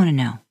what I want to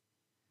know.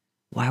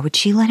 Why would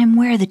she let him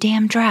wear the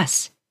damn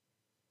dress?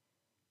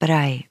 But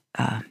I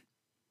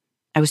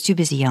was too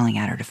busy yelling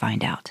at her to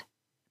find out.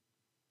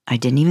 I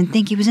didn't even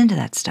think he was into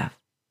that stuff.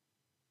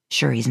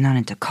 Sure, he's not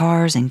into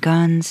cars and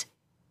guns,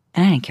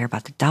 and I didn't care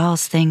about the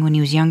dolls thing when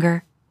he was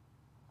younger.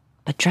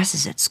 But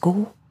dresses at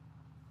school?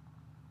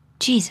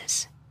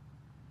 Jesus,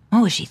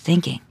 What was she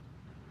thinking?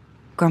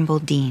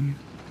 Grumbled Dean.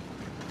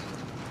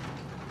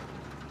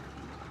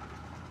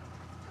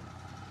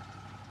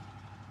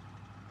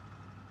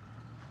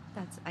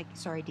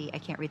 Sorry, Dee, I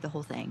can't read the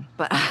whole thing,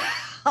 but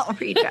I'll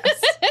read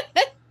this.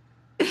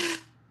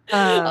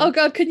 Oh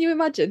God, can you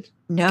imagine?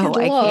 No,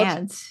 I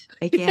can't.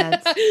 I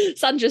can't.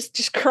 Sandra's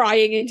just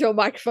crying into a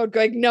microphone,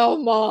 going, "No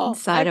more.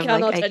 Inside I of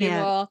cannot I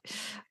anymore."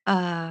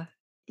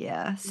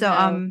 Yeah. So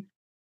No.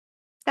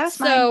 that was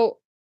mine.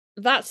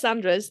 That's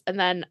Sandra's, and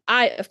then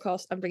I, of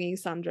course, I'm bringing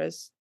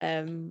Sandra's,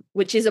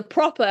 which is a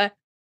proper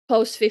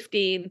post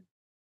 15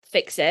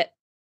 fix it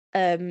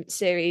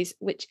series,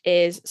 which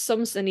is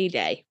Some Sunny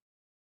Day.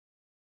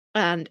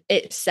 And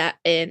it's set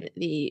in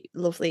the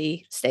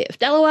lovely state of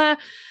Delaware.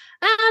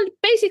 And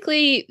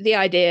basically the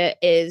idea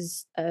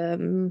is,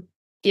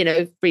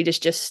 Frida's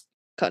just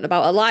cutting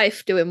about her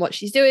life, doing what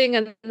she's doing,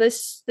 and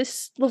this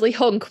lovely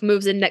hunk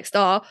moves in next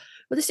door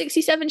with a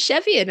 67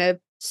 Chevy and a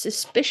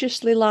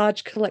suspiciously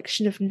large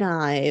collection of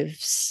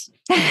knives.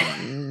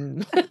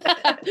 No,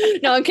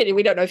 I'm kidding.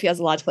 We don't know if he has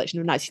a large collection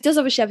of knives. He does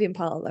have a Chevy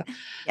Impala, though.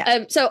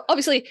 Yeah. So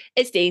obviously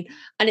it's Dean,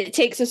 and it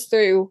takes us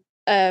through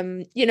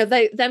them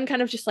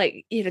kind of just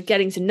like,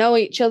 getting to know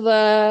each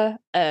other,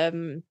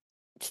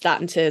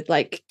 starting to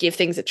like give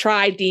things a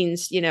try.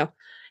 Dean's,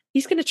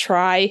 he's going to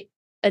try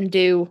and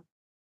do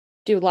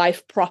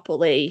life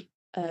properly,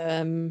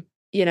 and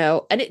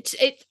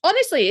it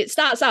honestly, it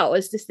starts out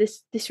as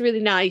this really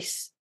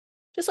nice,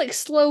 just like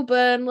slow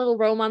burn little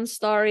romance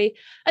story,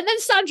 and then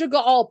Sandra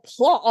got all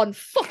plot on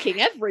fucking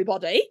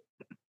everybody,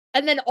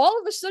 and then all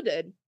of a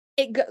sudden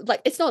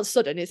it's not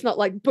sudden, it's not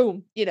like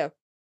boom,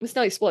 it's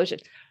no explosion.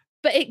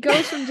 But it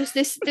goes from just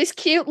this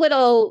cute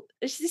little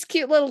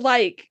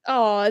like,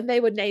 oh, and they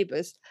were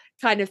neighbors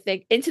kind of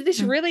thing, into this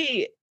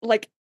really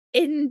like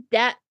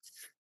in-depth,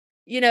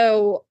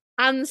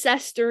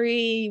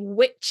 ancestry,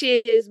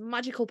 witches,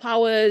 magical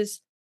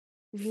powers.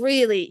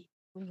 Really,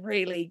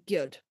 really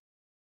good.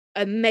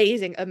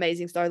 Amazing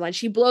storyline.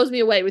 She blows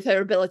me away with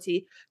her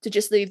ability to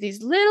just leave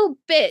these little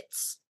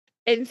bits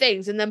in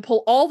things and then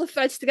pull all the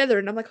threads together.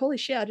 And I'm like, holy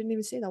shit, I didn't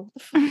even see that. What the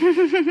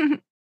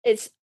fuck?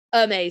 It's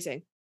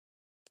amazing.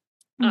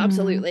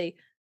 Absolutely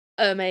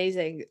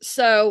amazing.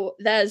 So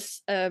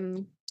there's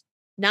 9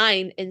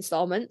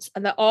 installments,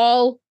 and they're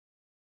all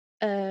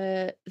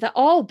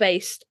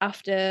based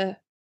after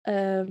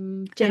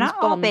James not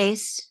Bond. All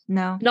based.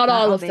 No, not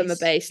all of them are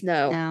based.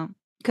 No,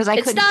 because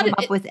I couldn't come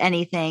up with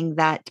anything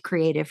that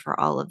creative for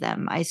all of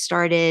them. It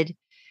started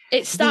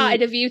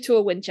A View to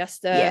a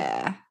Winchester.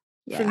 Yeah.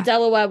 From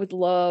Delaware with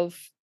Love,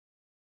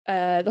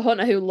 The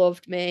Hunter Who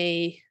Loved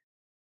Me.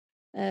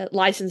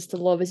 License to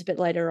Love is a bit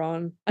later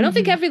on. I don't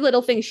think Every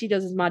Little Thing She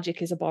Does Is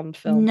Magic is a Bond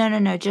film.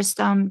 No. Just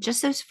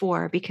those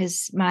 4,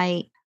 because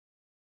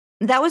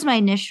that was my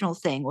initial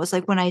thing, was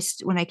like when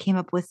I came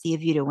up with the A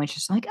View to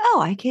Winchester, I'm like,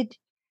 oh, I could,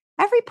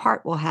 every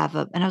part will have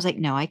and I was like,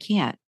 no, I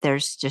can't.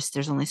 There's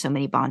only so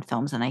many Bond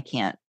films, and I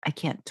can't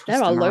twist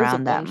them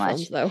around that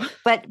much. Films, though.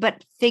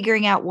 But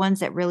figuring out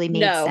ones that really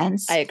made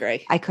sense. I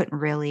agree. I couldn't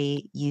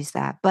really use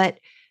that. But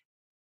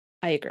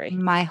I agree.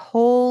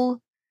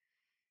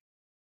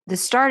 The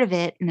start of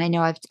it, and I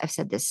know I've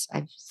said this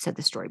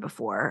story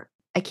before.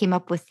 I came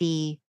up with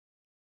the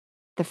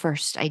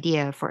first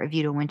idea for A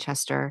View to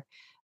Winchester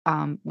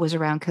was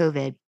around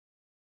COVID,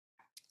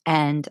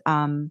 and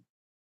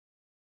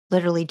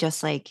literally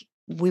just like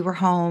we were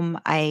home.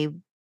 I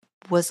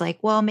was like,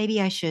 well,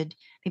 maybe I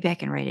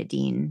can write a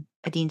Dean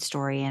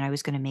story, and I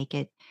was going to make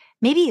it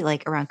maybe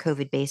like around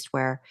COVID based,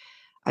 where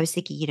I was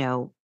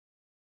thinking,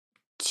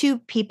 2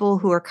 people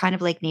who are kind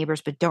of like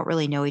neighbors but don't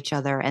really know each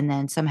other, and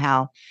then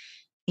somehow,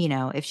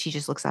 if she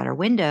just looks out her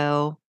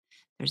window,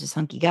 there's this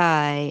hunky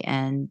guy,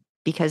 and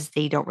because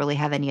they don't really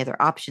have any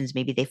other options,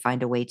 maybe they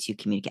find a way to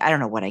communicate. I don't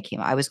know what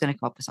I was going to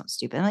come up with something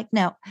stupid. I'm like,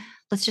 no,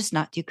 let's just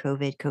not do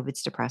COVID.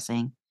 COVID's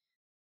depressing.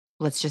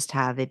 Let's just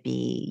have it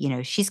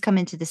be, she's come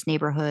into this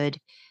neighborhood.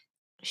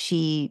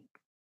 She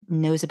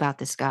knows about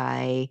this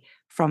guy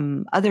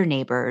from other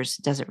neighbors,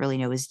 doesn't really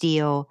know his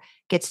deal,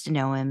 gets to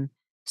know him.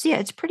 So yeah,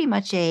 it's pretty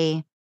much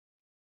it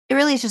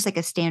really is just like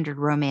a standard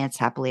romance,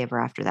 happily ever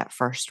after, that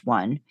first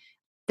one.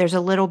 There's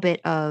a little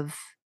bit of,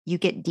 you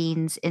get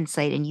Dean's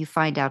insight and you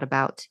find out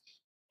about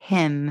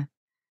him,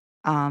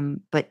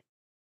 but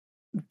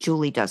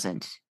Julie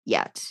doesn't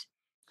yet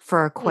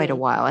for quite a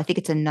while. I think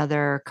it's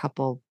another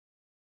couple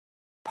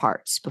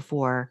parts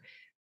before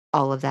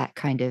all of that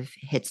kind of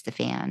hits the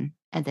fan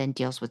and then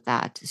deals with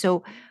that.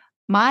 So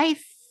my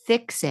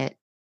fix it,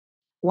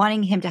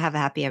 wanting him to have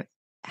a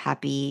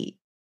happy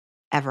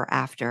ever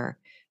after,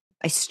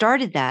 I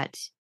started that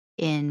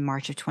in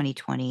March of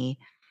 2020.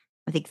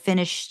 I think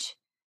finished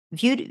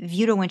View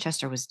to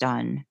Winchester was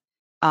done.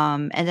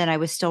 And then I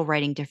was still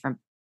writing different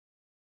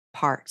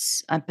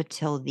parts up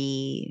until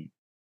the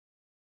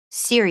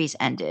series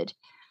ended.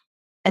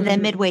 And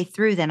then midway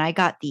through, then I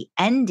got the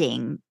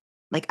ending.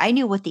 Like I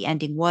knew what the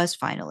ending was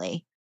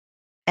finally.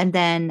 And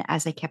then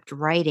as I kept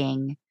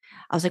writing,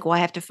 I was like, well, I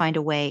have to find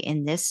a way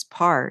in this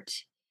part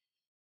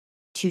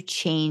to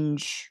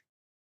change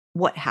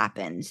what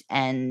happened.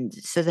 And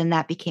so then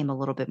that became a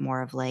little bit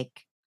more of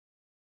like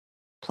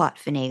plot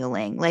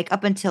finagling. Like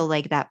up until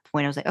like that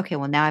point, I was like, okay,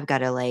 well now I've got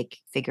to like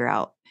figure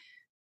out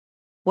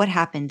what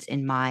happens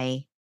in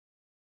my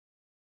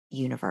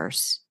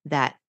universe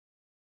that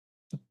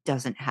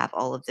doesn't have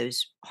all of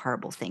those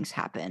horrible things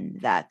happen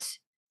that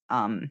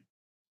um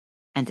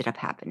ended up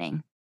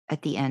happening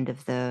at the end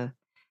of the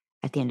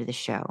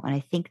show. And I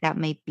think that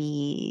might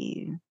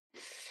be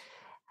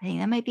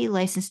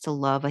License to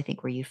Love, I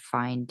think, where you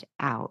find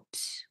out,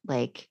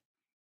 like,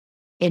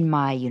 in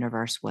my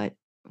universe, what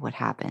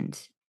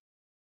happened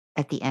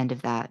at the end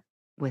of that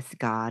with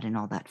God and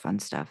all that fun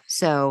stuff.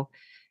 So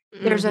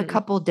there's a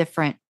couple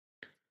different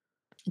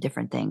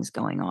things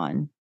going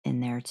on in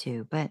there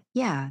too. But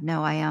yeah,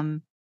 no,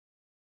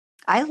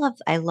 I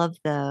love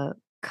the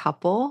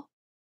couple.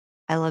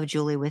 I love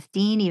Julie with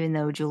Dean, even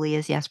though Julie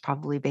is, yes,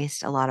 probably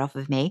based a lot off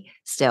of me.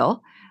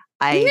 Still,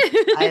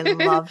 I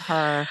love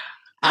her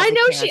as I a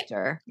know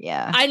character.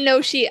 Yeah, I know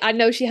she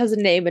has a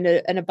name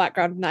and a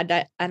background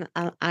and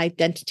an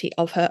identity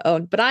of her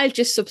own, but I'll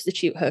just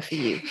substitute her for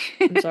you.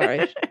 I'm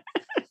sorry.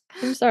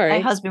 I'm sorry. My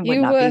husband would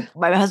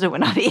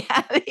not be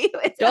happy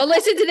with Don't that.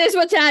 listen to this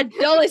one, Ted.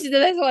 Don't listen to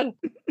this one.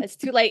 It's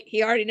too late.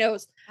 He already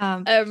knows.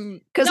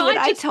 Because when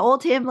I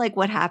told him like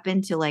what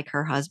happened to like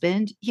her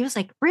husband, he was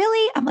like,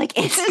 "Really?" I'm like,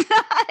 "It's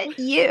not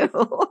you."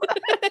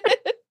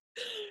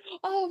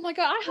 Oh my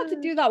God, I had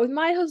to do that with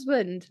my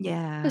husband.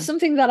 Yeah. For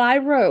something that I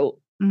wrote.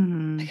 I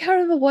can't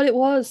remember what it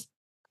was.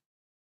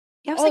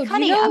 Yeah, I was like,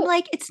 honey, I'm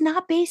like, it's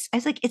not based. I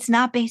was like, it's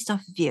not based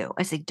off of you.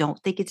 I said,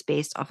 don't think it's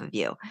based off of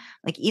you.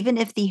 Like, even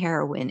if the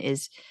heroine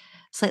is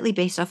slightly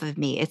based off of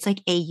me, it's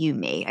like you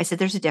me. I said,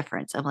 there's a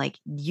difference. I'm like,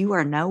 you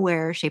are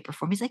nowhere, shape, or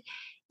form. He's like,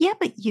 yeah,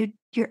 but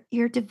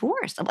you're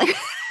divorced. I'm like,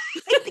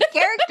 the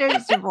character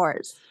is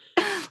divorced.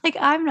 Like,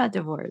 I'm not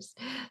divorced.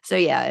 So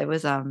yeah, it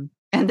was and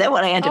then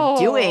what I end up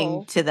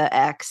doing to the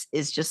ex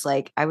is just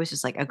like, I was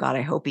just like, oh God,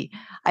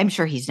 I'm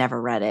sure he's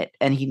never read it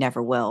and he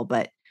never will,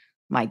 but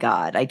my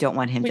God, I don't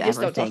want him to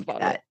ever think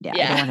that. Yeah, I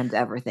don't want him to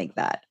ever think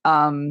that.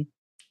 Yeah.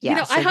 You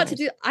know,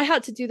 I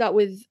had to do that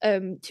with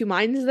Two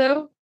Minds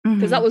though.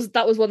 Because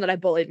that was one that I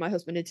bullied my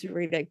husband into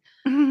reading.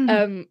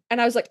 And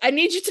I was like, I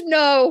need you to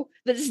know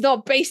that it's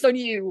not based on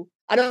you.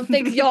 I don't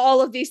think you're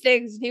all of these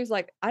things. And he was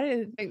like, I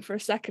didn't think for a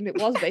second it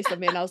was based on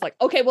me. And I was like,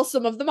 okay, well,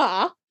 some of them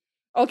are.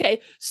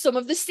 Okay, some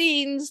of the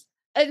scenes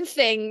and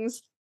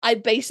things I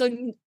base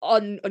on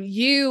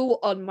you,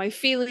 on my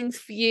feelings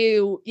for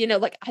you. You know,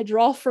 like I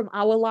draw from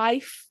our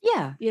life.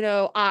 Yeah. You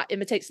know, art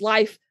imitates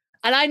life.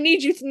 And I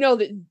need you to know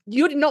that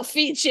you did not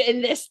feature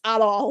in this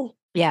at all.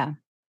 Yeah.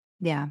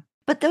 Yeah.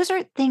 But those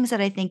are things that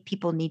I think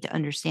people need to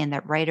understand,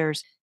 that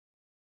writers,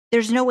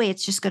 there's no way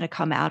it's just going to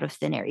come out of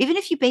thin air. Even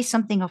if you base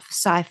something off of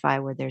sci-fi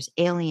where there's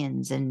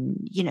aliens and,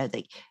 you know,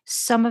 like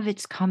some of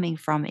it's coming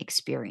from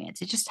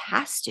experience. It just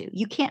has to.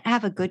 You can't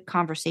have a good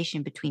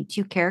conversation between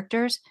two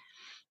characters,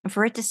 and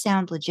for it to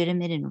sound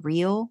legitimate and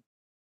real,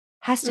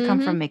 has to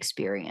come from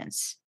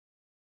experience.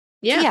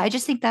 Yeah. So yeah, I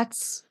just think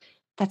that's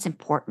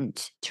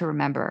important to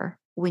remember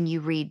when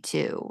you read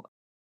too.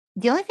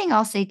 The only thing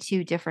I'll say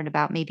too different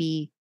about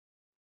maybe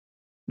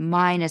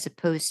mine as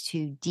opposed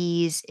to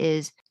Dee's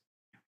is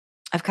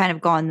I've kind of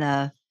gone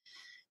the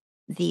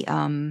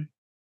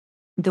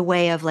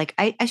way of like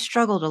I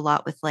struggled a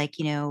lot with like,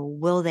 you know,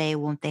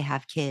 won't they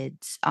have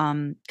kids?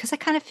 Because I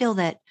kind of feel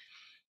that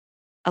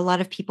a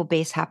lot of people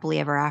base happily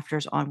ever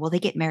afters on, well, they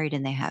get married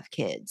and they have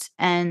kids.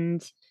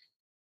 And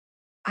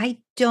I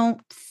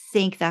don't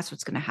think that's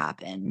what's going to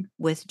happen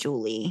with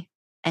Julie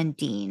and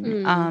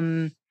Dean.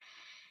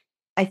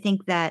 I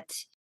think that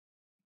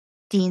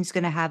Dean's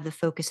going to have the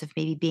focus of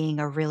maybe being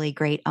a really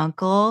great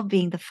uncle,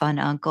 being the fun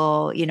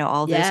uncle, you know,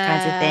 all those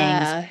kinds of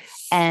things.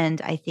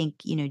 And I think,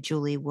 you know,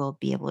 Julie will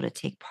be able to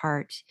take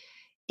part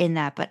in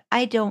that. But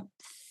I don't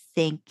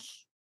think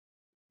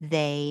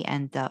they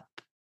end up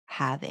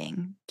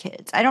having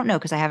kids. I don't know,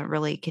 because I haven't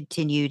really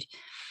continued.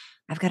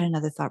 I've got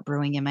another thought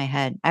brewing in my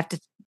head. I have to,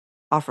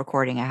 off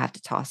recording, I have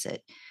to toss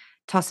it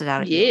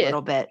out at you a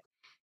little bit.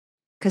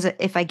 Because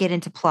if I get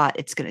into plot,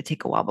 it's going to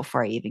take a while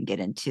before I even get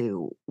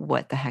into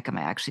what the heck am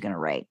I actually going to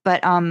write.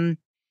 But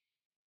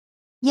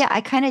yeah, I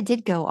kind of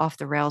did go off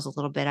the rails a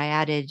little bit. I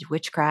added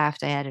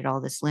witchcraft. I added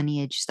all this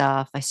lineage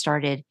stuff. I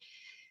started,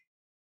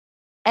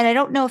 and I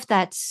don't know if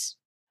that's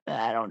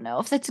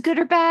good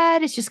or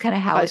bad. It's just kind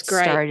of how it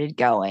started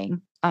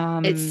going.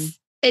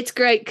 It's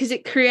great because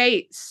it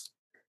creates,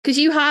 because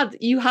you kind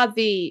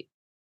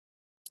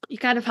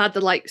of had the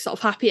like sort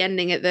of happy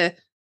ending at the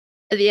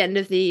end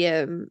of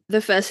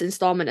the first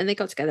installment, and they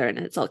got together and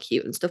it's all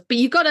cute and stuff. But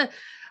you gotta,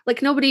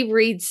 like, nobody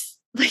reads,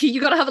 like,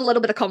 you gotta have a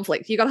little bit of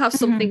conflict. You gotta have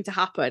something to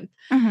happen.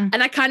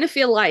 And I kind of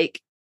feel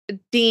like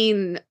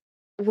Dean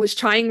was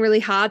trying really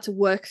hard to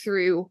work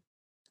through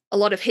a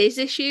lot of his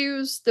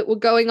issues that were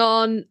going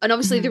on. And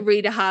obviously the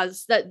reader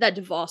has that they're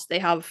divorced. They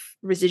have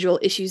residual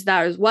issues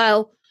there as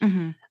well.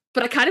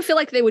 But I kind of feel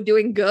like they were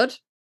doing good.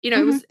 You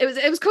know,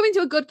 it was coming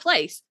to a good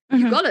place.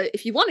 You gotta,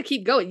 if you want to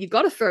keep going, you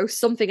gotta throw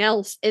something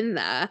else in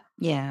there.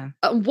 Yeah.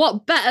 And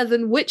what better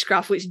than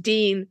witchcraft, which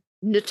Dean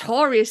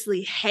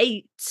notoriously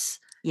hates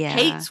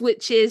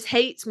witches,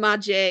 hates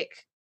magic.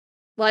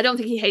 Well, I don't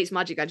think he hates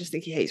magic. I just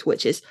think he hates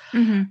witches.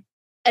 Mm-hmm.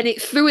 And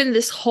it threw in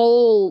this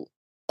whole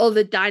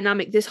other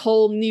dynamic, this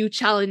whole new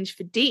challenge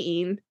for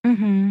Dean,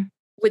 Mm-hmm.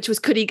 which was,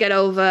 could he get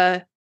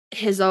over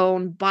his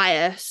own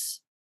bias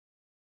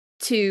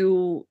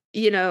to,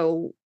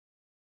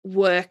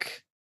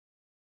 work,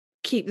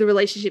 keep the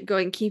relationship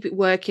going, keep it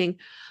working,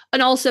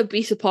 and also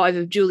be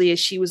supportive of Julie as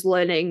she was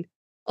learning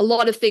a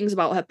lot of things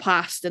about her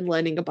past and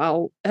learning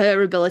about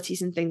her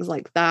abilities and things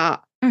like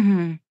that.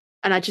 Mm-hmm.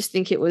 And I just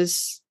think it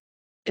was,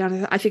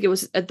 I think it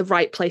was at the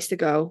right place to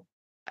go.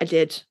 I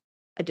did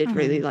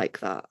really like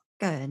that.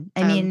 Good.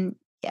 I mean,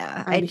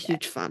 yeah, I'm a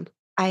huge fan.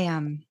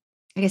 Like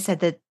I said,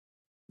 that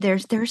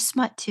there's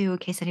smut too, in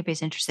case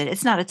anybody's interested.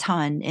 It's not a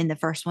ton in the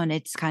first one.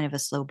 It's kind of a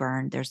slow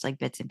burn. There's like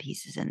bits and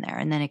pieces in there.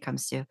 And then it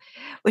comes to,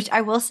 which I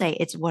will say,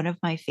 it's one of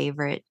my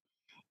favorite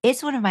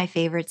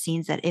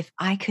scenes that if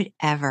I could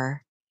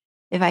ever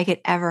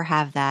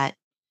have that,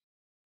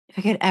 if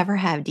I could ever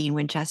have Dean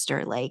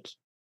Winchester like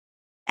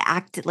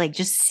act, like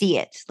just see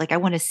it. Like I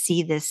want to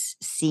see this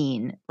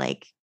scene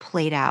like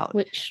played out.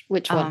 Which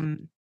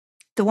one?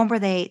 The one where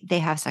they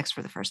have sex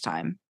for the first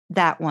time.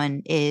 That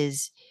one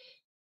is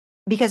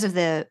because of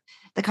the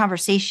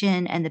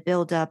conversation and the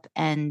buildup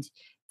and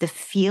the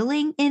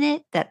feeling in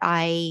it that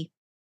I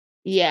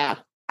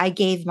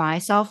gave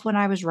myself when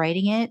I was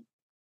writing it.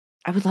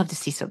 I would love to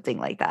see something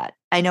like that.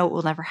 I know it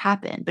will never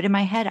happen, but in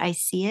my head I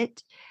see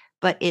it,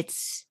 but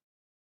it's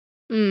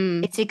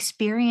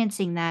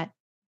experiencing that.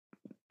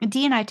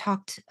 Dee and I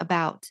talked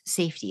about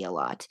safety a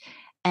lot,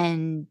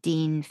 and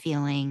Dean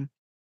feeling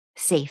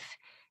safe,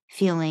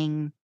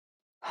 feeling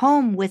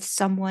home with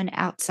someone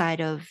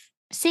outside of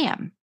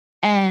Sam.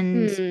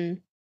 And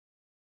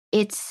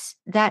it's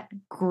that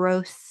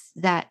growth,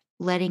 that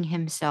letting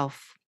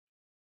himself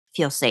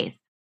feel safe,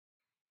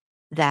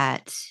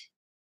 that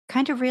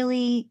kind of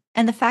really,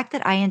 and the fact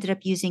that I ended up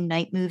using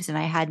night moves and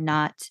I had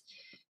not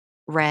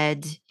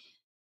read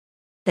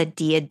that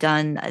Dee had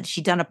done,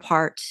 she'd done a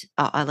part,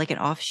 like an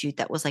offshoot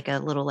that was like a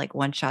little like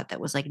one shot that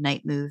was like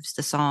Night Moves,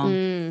 the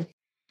song.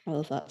 I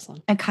love that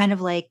song. And kind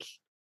of like,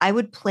 I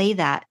would play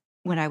that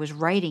when I was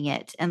writing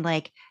it and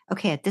like,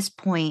 okay, at this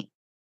point,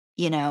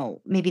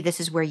 maybe this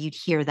is where you'd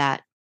hear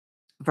that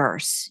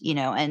verse,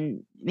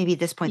 and maybe at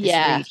this point, this is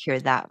where you'd hear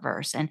that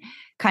verse, and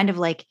kind of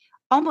like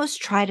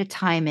almost try to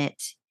time it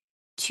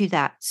to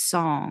that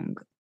song.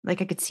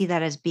 Like I could see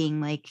that as being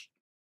like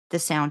the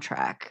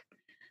soundtrack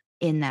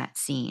in that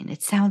scene.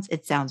 It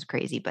sounds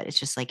crazy, but it's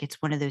just like,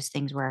 it's one of those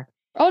things where,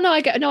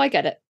 I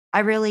get it.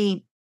 I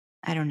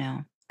don't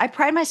know. I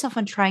pride myself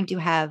on trying to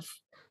have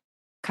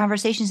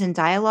conversations and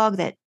dialogue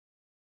that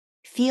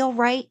feel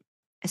right,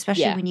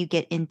 especially when you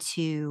get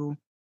into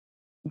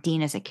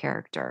Dean as a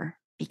character,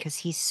 because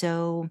he's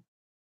so,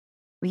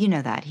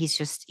 well, that he's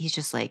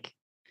just like,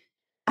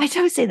 I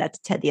was saying that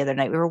to Ted the other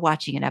night. We were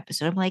watching an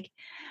episode. I'm like,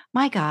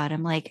 my God,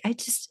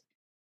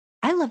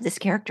 I love this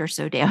character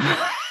so damn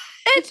much.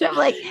 I'm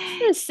like,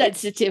 a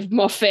sensitive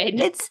muffin.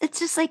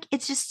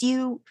 It's just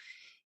you.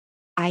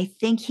 I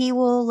think he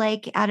will,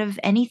 like, out of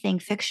anything,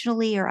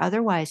 fictionally or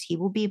otherwise, he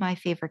will be my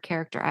favorite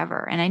character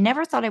ever. And I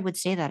never thought I would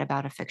say that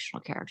about a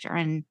fictional character.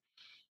 And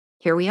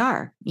here we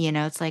are.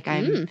 It's like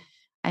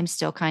I'm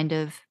still kind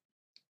of.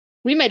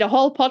 We made a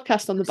whole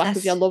podcast on the back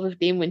of your love of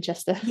Dean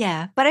Winchester.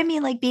 Yeah, but I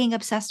mean, like being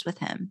obsessed with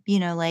him.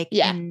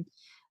 And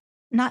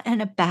not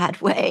in a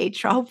bad way.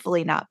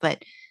 Hopefully not,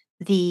 but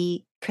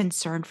the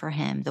concern for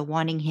him, the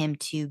wanting him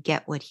to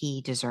get what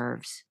he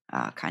deserves,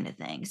 kind of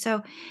thing.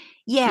 So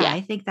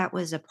I think that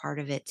was a part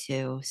of it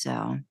too.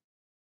 So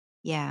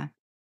yeah,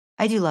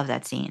 I do love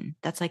that scene.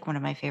 That's like one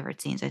of my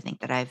favorite scenes I think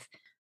that I've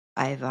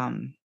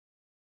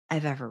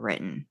ever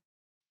written.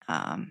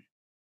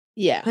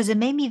 Because it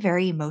made me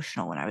very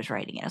emotional when I was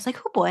writing it. I was like,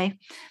 oh boy,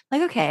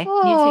 like, okay.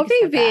 Oh,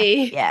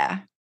 baby. Yeah.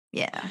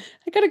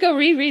 I gotta go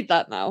reread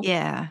that now.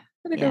 Yeah.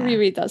 I gotta go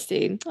reread that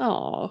scene.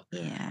 Oh.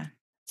 Yeah.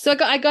 So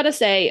I gotta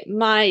say,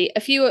 a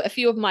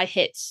few of my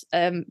hits,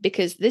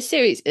 because this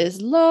series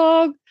is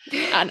long,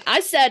 and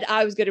I said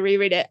I was gonna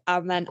reread it,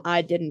 and then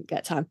I didn't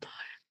get time.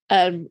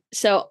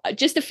 So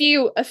just a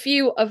few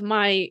of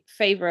my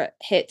favorite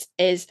hits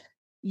is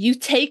you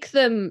take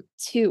them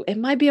to, it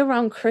might be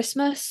around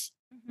Christmas,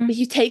 but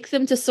you take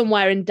them to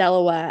somewhere in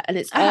Delaware, and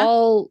it's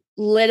all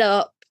lit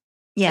up.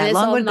 Yeah,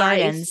 Longwood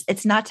Gardens.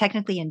 It's not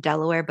technically in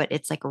Delaware, but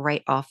it's like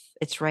right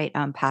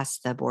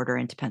past the border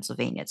into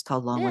Pennsylvania. It's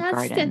called Longwood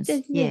Gardens.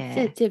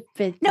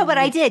 No, but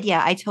I did.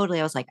 Yeah, I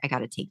was like, I got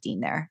to take Dean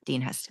there.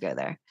 Dean has to go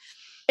there.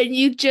 And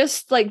you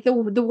just like the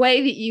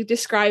way that you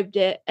described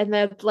it, and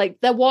they're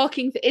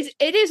walking.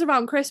 It is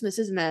around Christmas,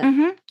 isn't it?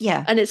 Mm-hmm.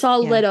 Yeah, and it's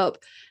all lit up.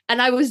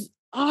 And I was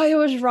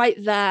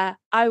right there.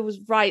 I was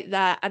right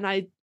there, and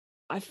I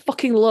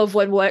fucking love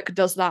when work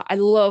does that. I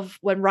love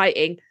when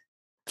writing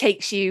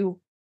takes you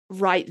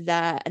right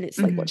there, and it's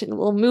like watching a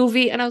little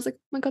movie, and I was like,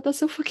 oh my God, that's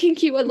so fucking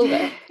cute. I love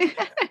it.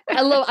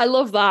 I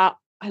love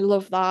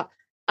that.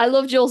 I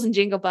love Jules and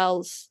Jingle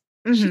Bells.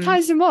 She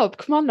ties him up.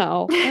 Come on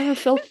now. I'm a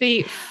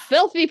filthy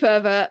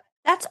pervert.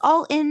 That's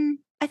all in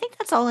I think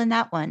that's all in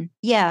that one.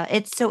 Yeah,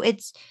 it's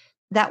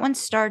that one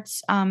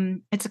starts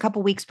it's a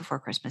couple weeks before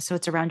Christmas, so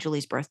it's around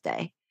Julie's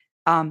birthday.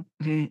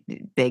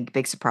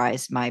 Big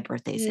surprise. My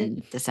birthday's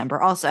in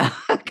December also,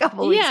 a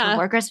couple weeks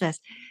before Christmas.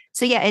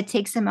 So yeah, it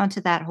takes him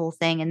onto that whole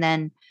thing, and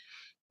then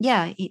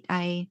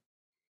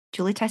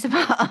Julie ties him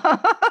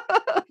up.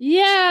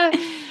 Yeah.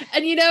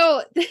 And you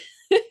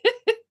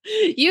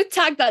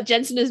tagged that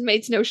Jensen has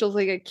made snow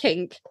shoveling a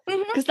kink,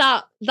 because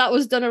that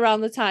was done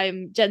around the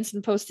time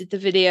Jensen posted the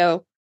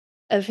video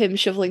of him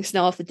shoveling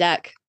snow off the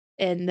deck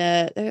in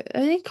I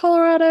think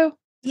Colorado.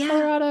 Yeah.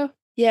 Colorado.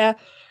 Yeah.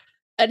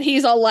 And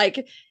he's all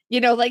like,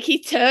 like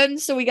he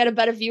turns so we get a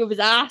better view of his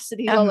ass,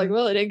 and he's all like,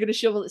 well, it ain't gonna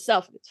shovel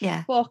itself.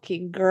 It's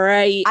fucking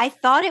great. I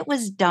thought it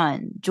was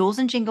done. Jules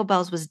and Jingle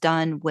Bells was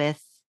done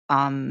with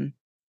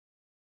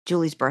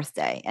Julie's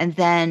birthday. And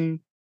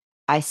then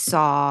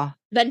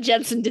Then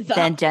Jensen did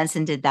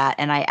that.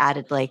 And I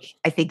added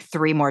I think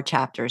 3 more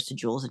chapters to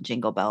Jules and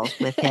Jingle Bells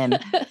with him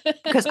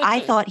because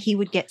I thought he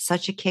would get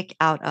such a kick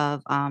out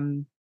of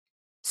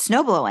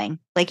snowblowing.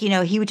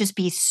 He would just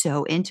be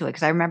so into it,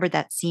 because I remember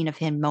that scene of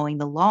him mowing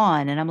the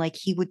lawn, and I'm like,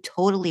 he would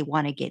totally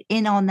want to get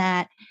in on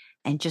that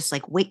and just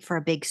wait for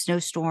a big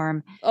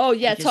snowstorm. Oh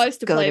yeah, toys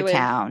to play with.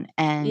 Town.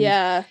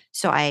 And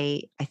so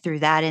I threw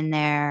that in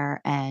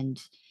there,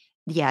 and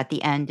at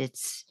the end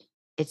it's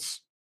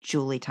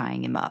Julie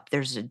tying him up.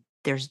 There's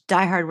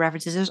Die Hard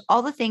references. There's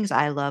all the things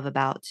I love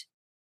about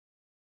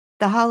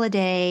the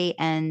holiday,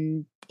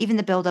 and even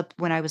the buildup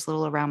when I was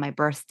little around my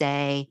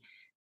birthday,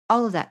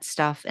 all of that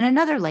stuff. And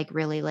another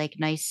really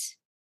nice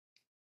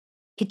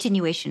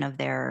continuation of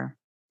their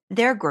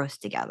growth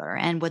together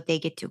and what they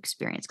get to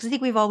experience. Because I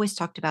think we've always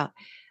talked about,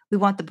 we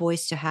want the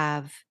boys to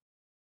have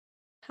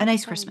a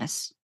nice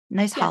Christmas,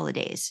 nice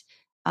holidays.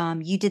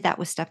 You did that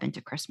with Step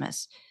Into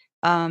Christmas.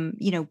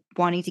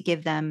 Wanting to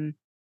give them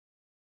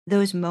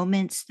those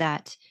moments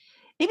that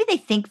maybe they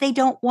think they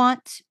don't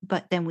want,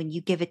 but then when you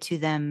give it to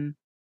them,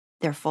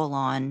 they're full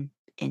on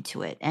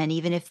into it. And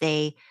even if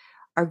they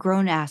are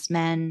grown ass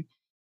men,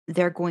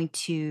 they're going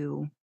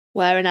to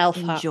wear an elf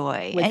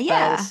enjoy hat with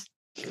bells.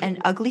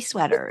 And ugly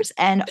sweaters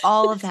and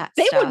all of that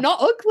they stuff. were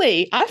not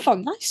ugly. I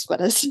found nice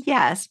sweaters.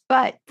 Yes,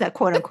 but the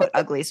quote unquote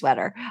ugly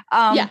sweater.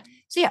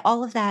 So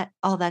all of that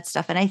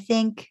stuff. And I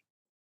think,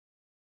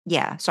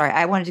 sorry,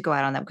 I wanted to go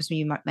out on that because when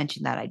you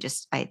mentioned that,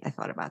 I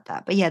thought about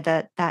that. But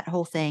that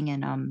whole thing,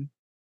 and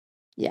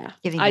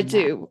I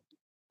do.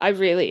 I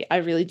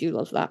really do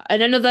love that.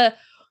 And another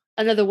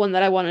one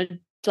that I want to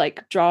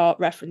draw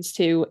reference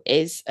to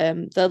is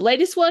the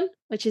latest one,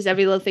 which is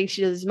Every Little Thing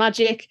She Does Is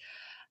Magic.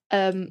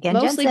 Mostly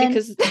Jensen.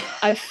 Because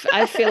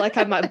I feel like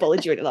I might have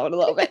bullied you into that one a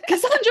little bit.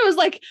 Because Sandra was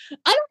like,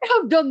 I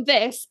don't have done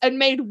this, and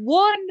made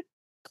one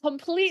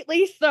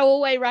completely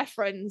throwaway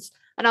reference,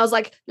 and I was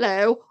like,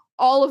 no,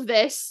 all of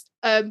this,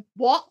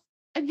 what?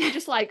 And you're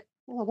just like,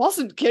 well, I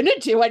wasn't gonna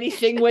do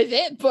anything with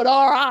it, but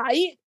all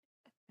right.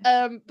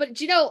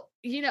 But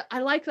I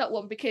like that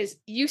one because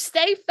you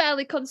stay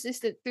fairly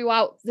consistent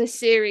throughout the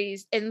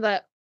series in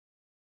that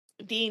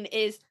Dean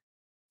is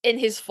in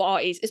his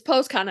 40s. It's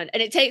post-canon,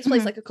 and it takes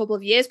place a couple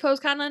of years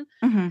post-canon.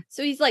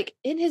 So he's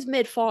in his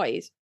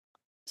mid-40s.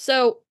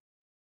 So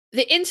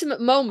the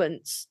intimate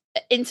moments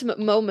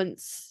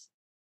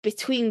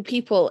between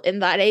people in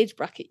that age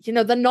bracket,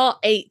 they're not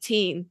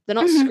 18. They're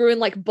not screwing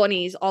like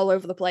bunnies all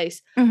over the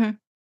place.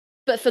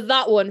 But for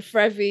that one,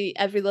 for every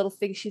little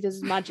thing she does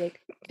is magic,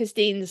 because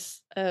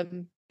Dean's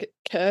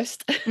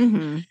cursed.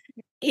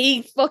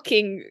 He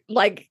fucking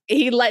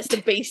he lets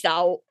the beast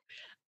out,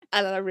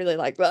 and I really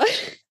like that.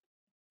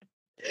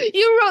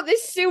 You wrote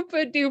this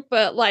super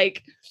duper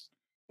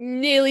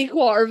nearly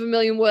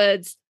 250,000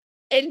 words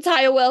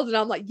entire world, and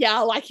I'm like, yeah,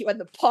 I like it when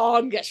the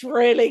porn gets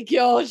really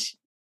good.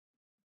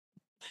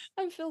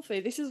 I'm filthy.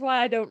 This is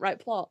why I don't write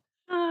plot.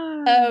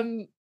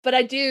 But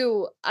I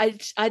do. I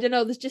don't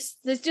know. There's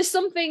just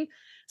something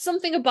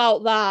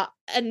about that,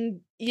 and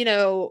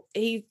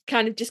he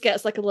kind of just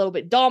gets a little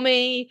bit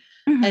dommy,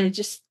 and it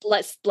just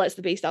lets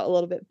the beast out a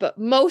little bit. But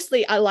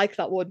mostly, I like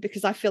that one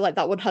because I feel like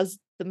that one has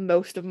the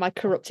most of my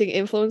corrupting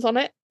influence on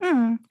it.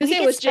 Because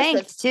it was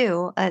just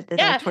too toward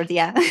the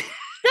end.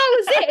 That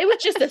was it. It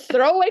was just a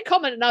throwaway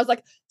comment, and I was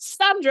like,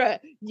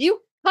 Sandra, you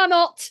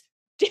cannot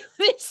do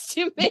this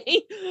to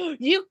me.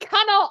 You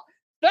cannot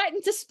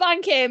threaten to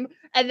spank him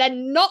and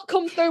then not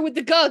come through with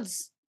the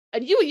goods.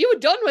 And you were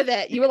done with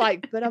it. You were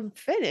like, but I'm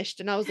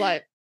finished. And I was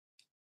like,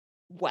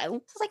 well, I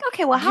was like,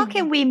 okay, well, how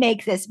can we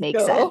make this make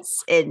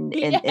sense in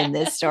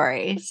this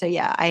story? So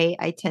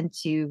I tend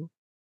to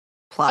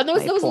plot. And there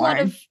was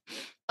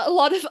a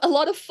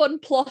lot of fun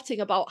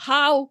plotting about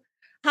how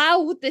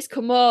would this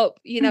come up?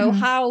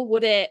 How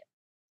would it?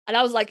 And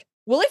I was like,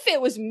 well, if it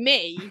was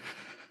me,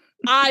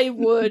 I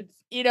would,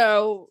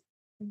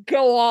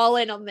 go all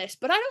in on this.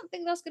 But I don't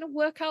think that's going to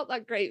work out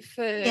that great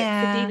for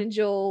Dean and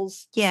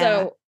Jules. Yeah,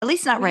 so at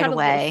least not right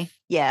away.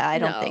 I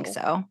don't think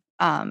so.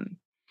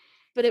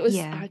 But it was,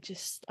 I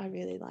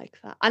really like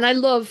that. And I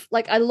love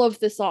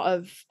the sort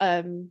of,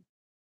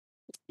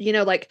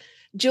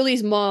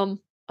 Julie's mom,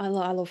 I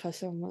love her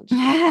so much.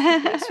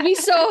 It makes me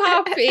so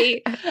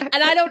happy. And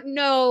I don't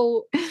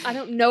know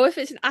if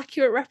it's an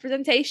accurate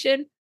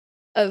representation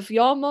of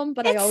your mum,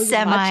 but I always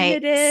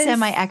imagine it is.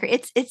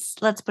 Semi-accurate. It's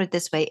let's put it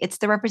this way. It's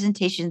the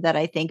representation that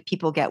I think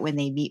people get when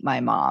they meet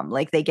my mom.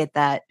 Like they get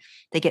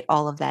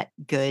all of that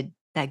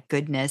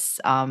goodness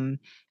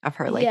of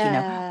her,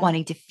 like,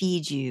 wanting to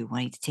feed you,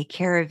 wanting to take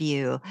care of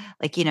you,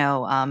 like,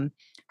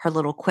 her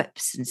little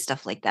quips and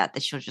stuff like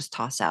that she'll just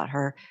toss out,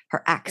 her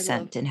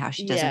accent and how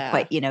she doesn't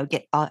quite,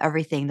 get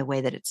everything the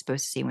way that it's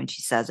supposed to see when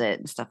she says it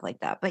and stuff like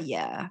that. But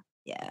yeah.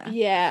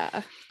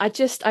 I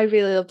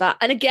really love that.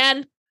 And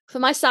again, for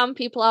my Sam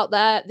people out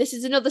there, this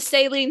is another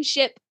sailing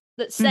ship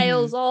that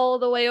sails all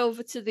the way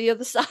over to the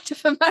other side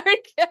of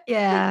America.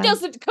 Yeah. It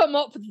doesn't come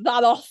up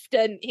that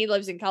often. He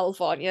lives in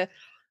California.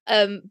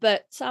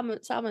 But Sam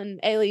and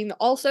Aileen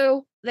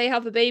also, they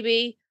have a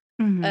baby.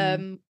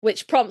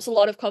 Which prompts a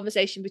lot of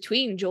conversation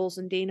between Jules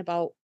and Dean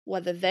about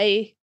whether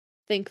they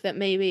think that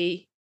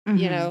maybe,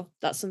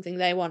 that's something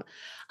they want.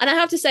 And I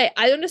have to say,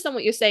 I understand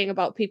what you're saying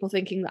about people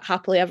thinking that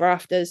happily ever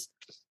afters,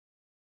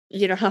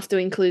 have to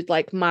include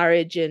like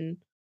marriage and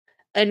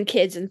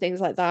kids and things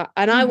like that.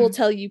 And I will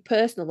tell you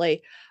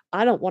personally,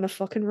 I don't want to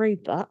fucking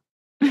read that.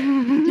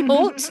 Don't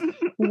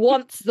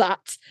want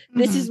that.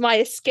 This is my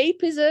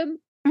escapism,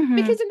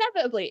 because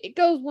inevitably it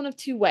goes one of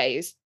two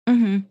ways.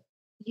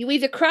 You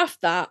either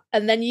craft that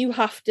and then you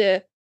have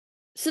to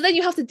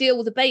deal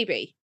with a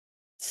baby.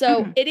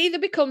 So it either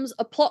becomes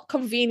a plot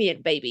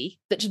convenient baby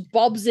that just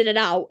bobs in and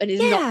out and is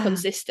not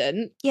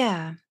consistent.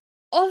 Yeah.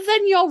 Or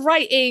then you're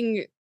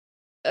writing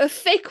a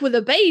fic with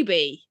a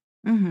baby.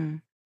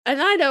 And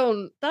I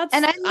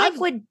like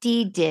what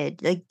Dee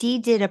did. Like Dee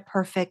did a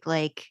perfect,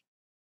 like,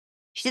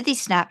 she did these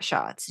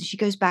snapshots and she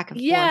goes back and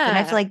forth. And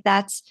I feel like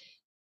that's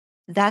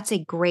a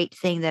great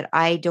thing that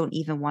I don't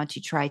even want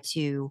to try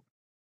to,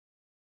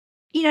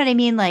 you know what I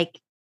mean? Like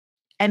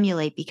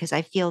emulate, because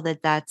I feel that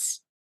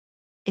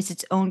it's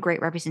its own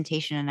great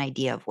representation and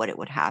idea of what it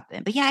would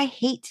happen. But yeah, I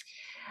hate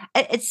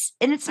it's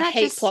not I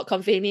hate just plot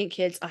convenient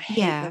kids. I hate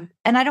them.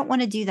 And I don't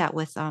want to do that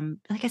with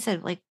like I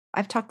said, like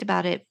I've talked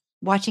about it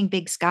watching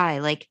Big Sky.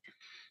 Like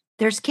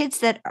there's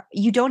kids that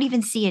you don't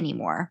even see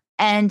anymore,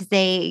 and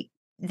they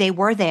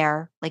were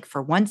there like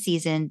for one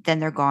season, then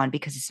they're gone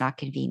because it's not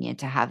convenient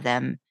to have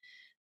them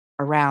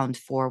around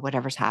for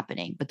whatever's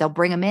happening. But they'll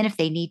bring them in if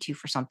they need to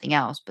for something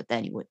else, but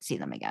then you wouldn't see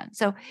them again.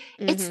 So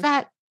it's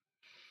that,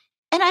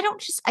 and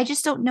I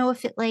just don't know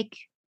if it like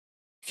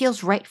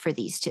feels right for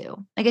these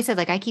two. Like I said,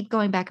 like I keep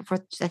going back and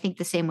forth, I think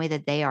the same way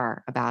that they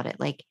are about it.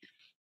 Like,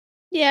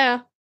 yeah.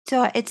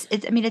 So it's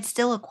I mean, it's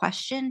still a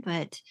question,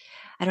 but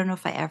I don't know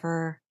if we'll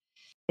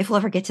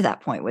ever get to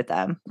that point with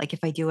them. Like if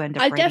I do end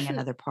up writing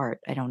another part,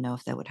 I don't know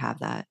if that would have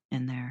that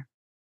in there.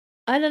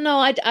 I don't know.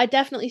 I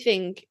definitely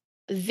think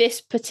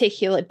this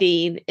particular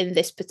Dean in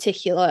this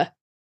particular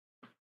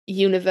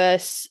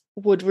universe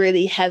would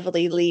really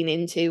heavily lean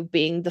into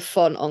being the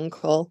fun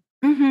uncle,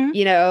 and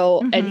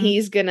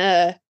he's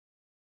gonna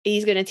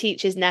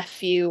teach his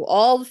nephew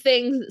all the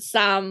things that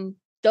Sam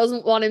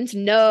doesn't want him to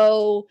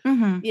know,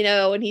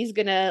 and he's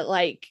gonna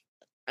like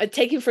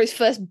take him for his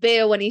first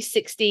beer when he's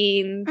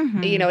 16,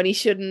 and he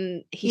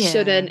shouldn't,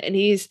 and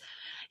he's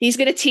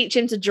gonna teach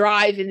him to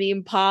drive in the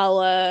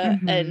Impala,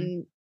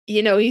 and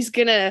he's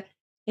gonna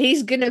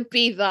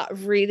be that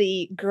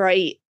really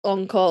great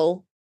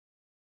uncle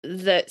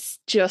that's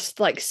just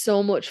like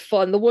so much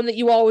fun, the one that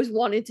you always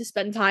wanted to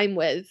spend time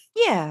with.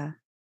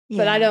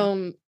 But I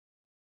don't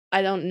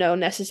know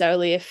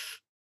necessarily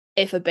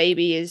if a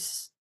baby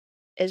is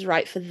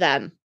right for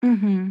them.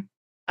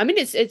 I mean,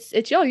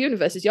 it's your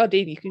universe, it's your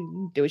Dean, you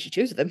can do as you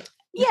choose with them.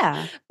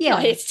 I'm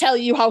not here to tell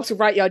you how to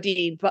write your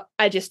Dean, but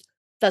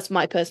that's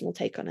my personal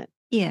take on it.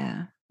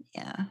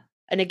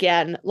 And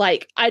again,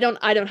 like I don't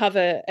have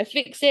a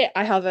fix it.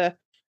 I have a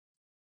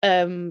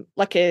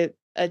like an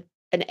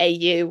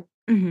AU,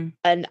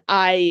 and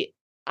I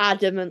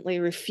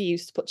adamantly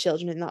refuse to put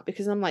children in that,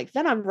 because I'm like,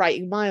 then I'm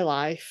writing my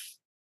life.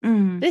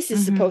 This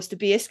is supposed to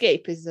be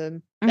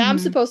escapism. I'm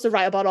supposed to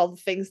write about all the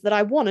things that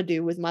I want to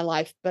do with my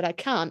life, but I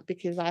can't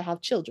because I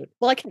have children.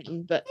 Well, I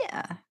can, but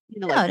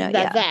they're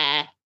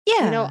there.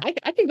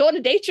 I can go on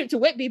a day trip to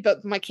Whitby,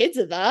 but my kids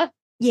are there.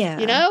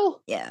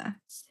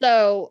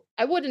 So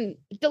I wouldn't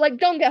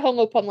don't get hung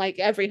up on like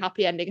every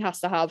happy ending has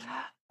to have.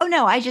 Oh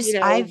no, I've noticed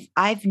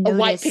a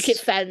white picket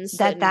fence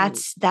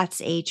that's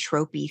a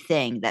tropey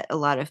thing that a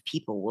lot of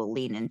people will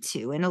lean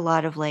into, and a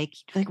lot of like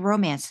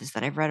romances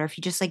that I've read, or if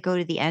you just like go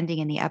to the ending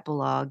and the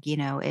epilogue,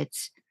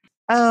 it's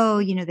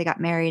they got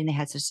married and they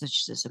had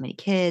so many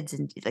kids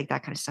and like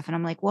that kind of stuff. And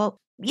I'm like,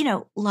 well,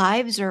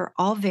 lives are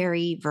all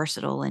very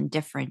versatile and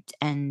different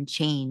and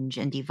change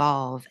and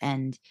evolve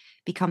and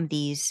become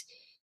these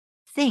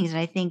things. And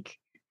I think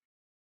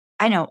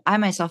I know I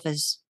myself,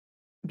 as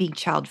being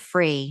child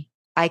free,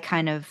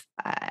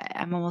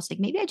 I'm almost like,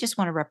 maybe I just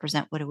want to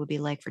represent what it would be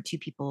like for two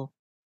people,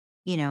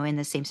 in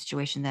the same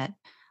situation that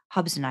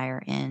Hubs and I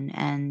are in.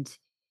 And,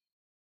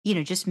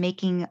 just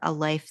making a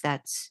life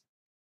that's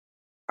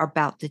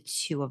about the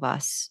two of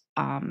us,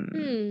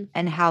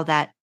 and how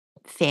that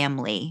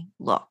family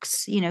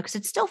looks, because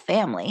it's still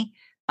family.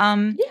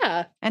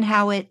 Yeah. And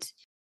how it's,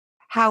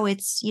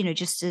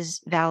 just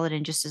as valid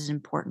and just as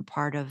important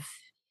part of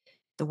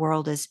the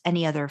world as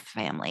any other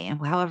family,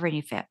 and however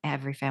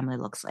every family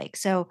looks like.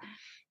 So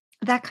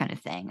that kind of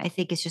thing, I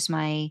think, is just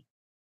my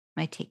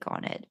take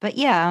on it. But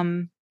yeah,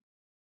 and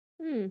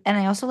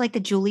I also like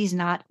that Julie's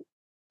not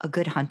a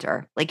good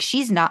hunter. Like,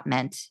 she's not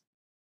meant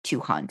to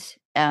hunt.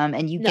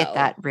 And you get No.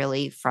 that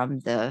really from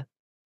the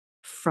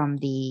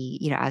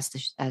as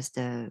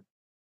the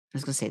I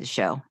was going to say the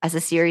show, as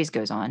the series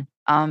goes on.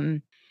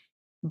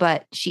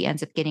 But she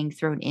ends up getting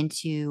thrown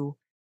into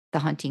the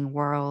hunting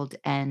world,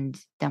 and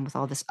then with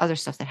all this other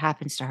stuff that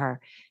happens to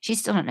her, she's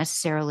still not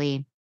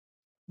necessarily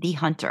the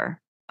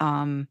hunter.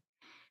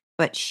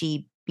 But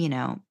she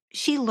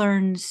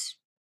learns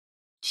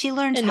how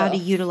to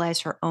Enough. utilize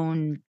her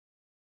own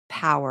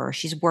power.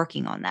 She's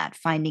working on that,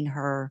 finding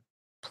her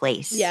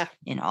place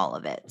in all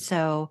of it.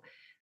 So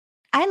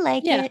I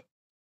like it.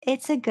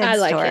 It's a good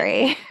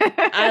story.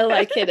 I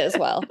like it as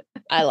well.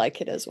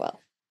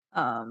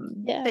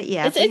 Yeah. But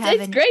yeah,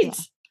 it's great. Yeah.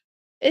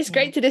 It's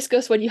great to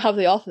discuss when you have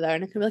the author there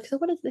and I can be like, so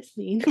what does this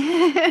mean?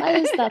 Why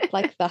is that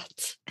like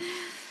that?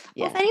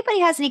 Well, if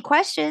anybody has any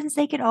questions,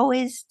 they can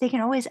always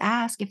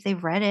ask if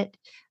they've read it.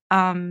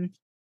 And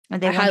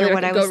they wonder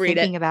what I was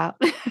thinking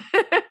about.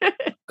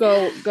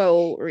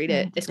 Go read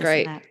it. It's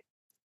great.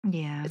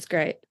 Yeah. It's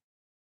great.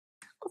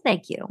 Well,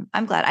 thank you.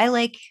 I'm glad.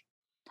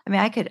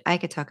 I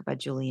could talk about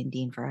Julie and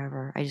Dean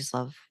forever.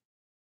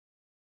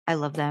 I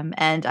love them.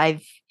 And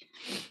I've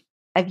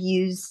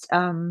used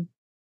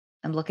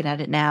I'm looking at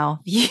it now,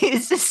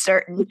 used a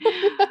certain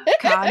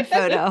con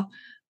photo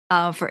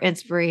for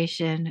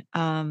inspiration.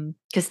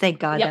 Because thank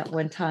God that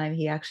one time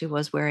he actually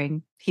was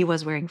wearing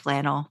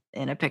flannel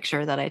in a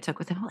picture that I took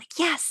with him. I'm like,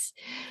 yes,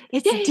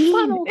 it's Dean.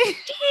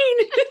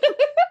 Dean.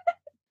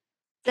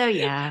 So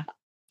yeah.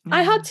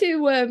 I had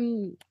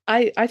to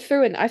I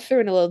threw in a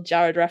little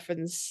Jared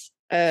reference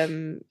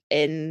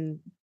in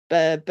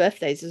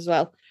birthdays as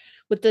well,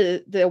 with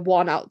the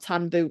worn out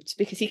tan boots,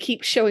 because he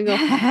keeps showing up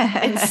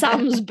in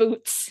Sam's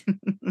boots.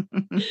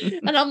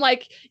 And I'm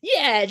like,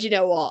 yeah, do you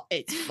know what?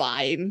 It's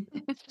fine.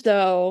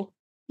 So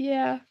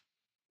yeah.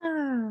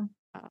 Oh.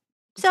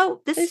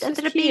 So this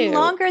ended up being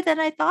longer than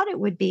I thought it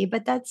would be,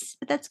 but that's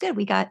good.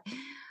 We got,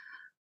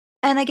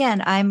 and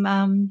again,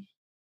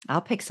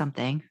 I'll pick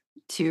something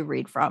to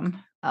read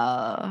from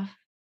the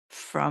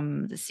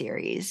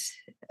series.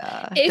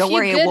 Don't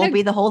worry, it won't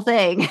be the whole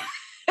thing.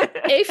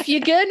 If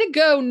you're gonna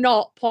go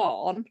not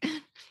porn,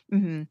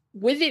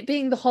 with it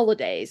being the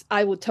holidays,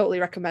 I would totally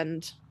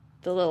recommend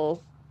the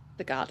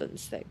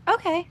gardens thing.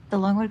 Okay, the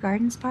Longwood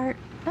Gardens part.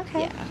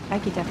 Okay, yeah, I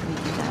could definitely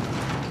do that.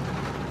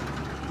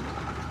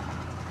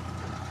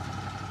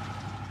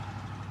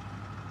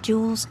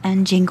 Jewels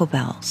and Jingle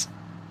Bells,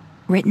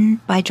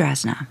 written by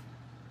Drasna.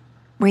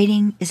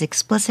 Rating is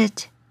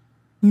explicit.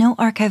 No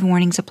archive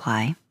warnings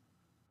apply.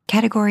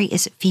 Category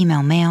is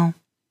female male.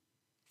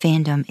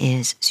 Fandom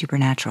is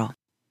supernatural.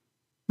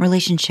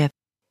 Relationship,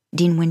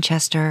 Dean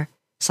Winchester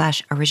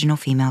 / original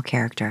female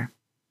character.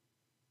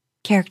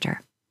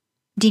 Character,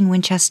 Dean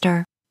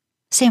Winchester,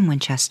 Sam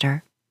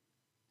Winchester,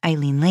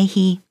 Eileen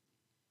Leahy,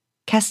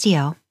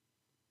 Castiel,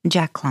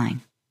 Jack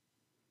Klein.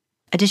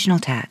 Additional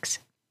tags: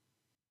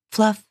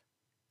 fluff,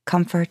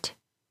 comfort,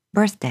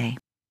 birthday,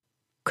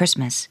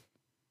 Christmas,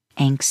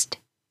 angst,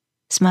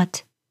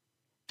 smut,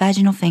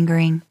 vaginal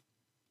fingering,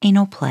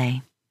 anal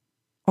play,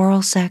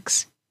 oral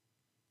sex,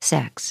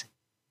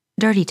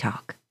 dirty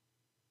talk,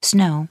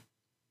 snow,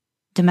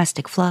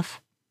 domestic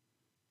fluff,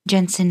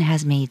 Jensen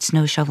has made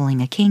snow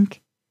shoveling a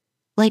kink,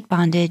 light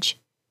bondage,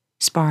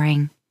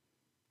 sparring,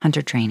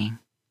 hunter training.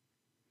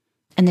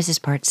 And this is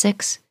part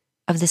 6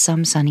 of the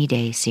Some Sunny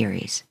Day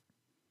series.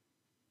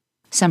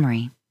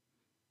 Summary: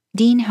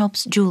 Dean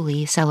helps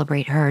Julie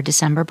celebrate her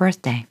December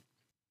birthday.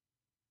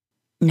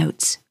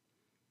 Notes: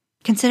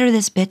 consider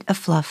this bit of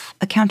fluff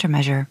a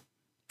countermeasure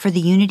for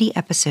the Unity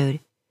episode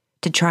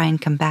to try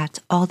and combat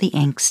all the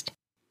angst.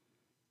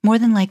 More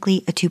than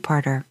likely a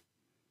 2-parter.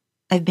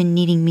 I've been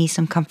needing me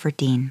some comfort,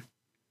 Dean.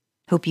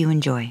 Hope you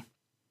enjoy.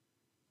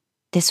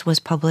 This was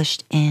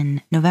published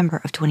in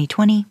November of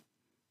 2020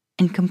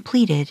 and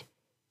completed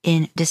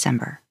in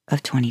December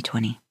of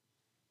 2020.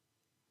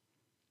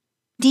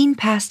 Dean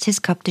passed his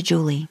cup to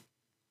Julie.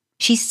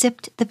 She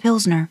sipped the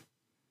Pilsner.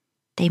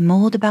 They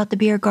mulled about the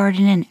beer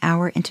garden an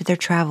hour into their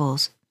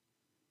travels.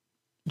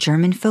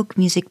 German folk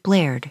music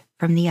blared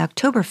from the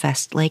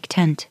Oktoberfest-like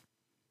tent.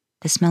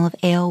 The smell of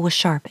ale was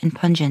sharp and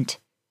pungent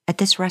at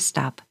this rest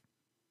stop.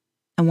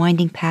 A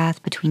winding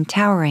path between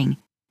towering,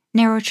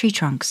 narrow tree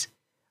trunks,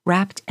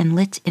 wrapped and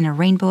lit in a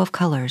rainbow of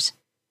colors,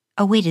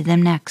 awaited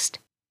them next.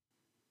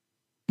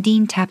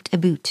 Dean tapped a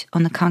boot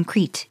on the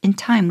concrete in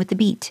time with the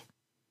beat.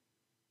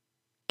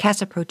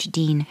 Cass approached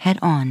Dean head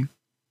on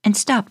and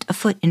stopped a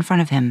foot in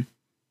front of him.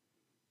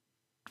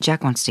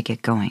 Jack wants to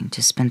get going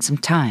to spend some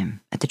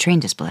time at the train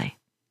display.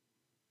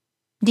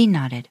 Dean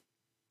nodded.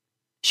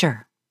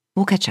 Sure,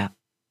 we'll catch up.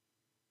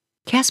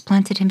 Cass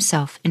planted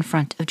himself in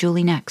front of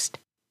Julie next.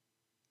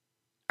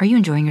 Are you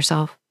enjoying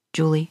yourself?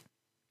 Julie.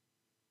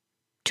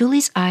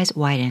 Julie's eyes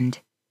widened,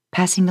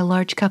 passing the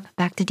large cup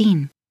back to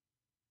Dean.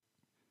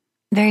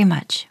 Very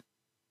much.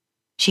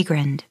 She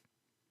grinned.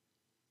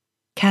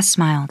 Cass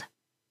smiled.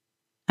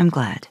 I'm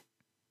glad.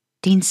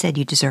 Dean said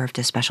you deserved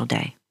a special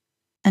day,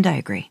 and I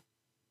agree.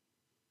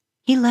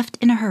 He left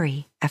in a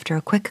hurry after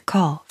a quick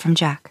call from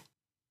Jack.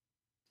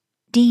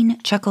 Dean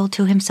chuckled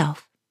to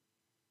himself.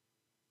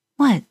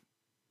 What?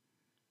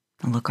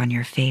 The look on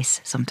your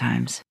face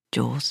sometimes,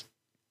 Jules.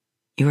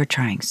 You were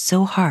trying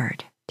so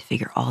hard to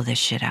figure all this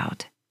shit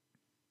out.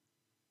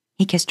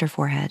 He kissed her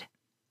forehead.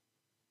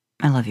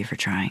 I love you for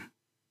trying.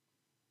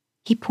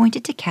 He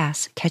pointed to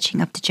Cass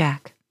catching up to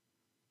Jack.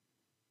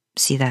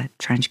 See that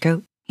trench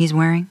coat he's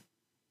wearing?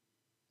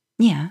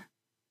 Yeah.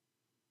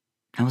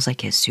 That was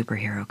like his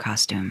superhero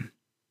costume.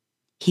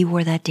 He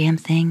wore that damn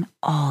thing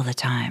all the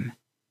time.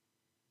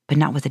 But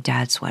not with a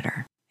dad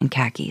sweater and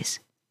khakis.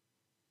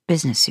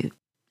 Business suit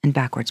and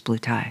backwards blue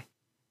tie.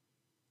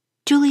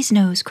 Julie's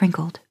nose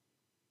crinkled.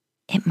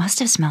 It must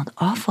have smelled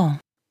awful.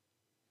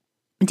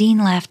 Dean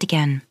laughed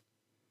again.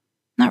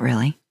 Not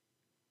really.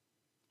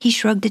 He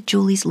shrugged at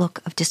Julie's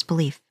look of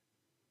disbelief.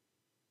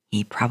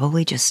 He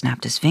probably just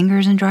snapped his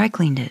fingers and dry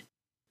cleaned it.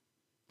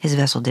 His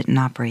vessel didn't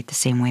operate the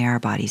same way our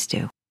bodies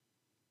do.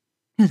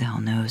 Who the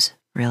hell knows,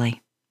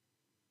 really?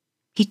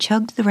 He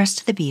chugged the rest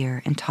of the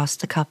beer and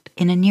tossed the cup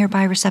in a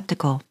nearby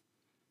receptacle.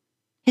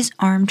 His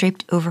arm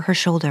draped over her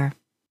shoulder.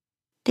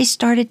 They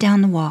started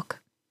down the walk.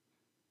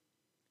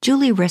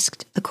 Julie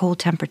risked the cold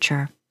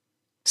temperature,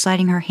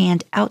 sliding her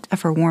hand out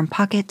of her warm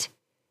pocket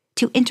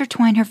to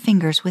intertwine her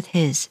fingers with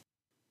his.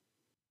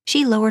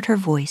 She lowered her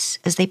voice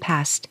as they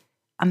passed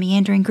a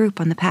meandering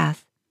group on the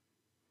path.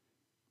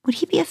 Would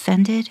he be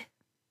offended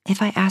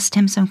if I asked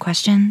him some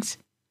questions?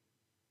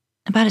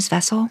 About his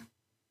vessel?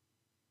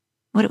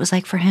 What it was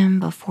like for him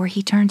before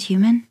he turned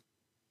human?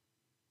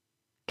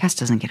 Cass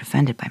doesn't get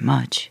offended by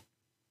much.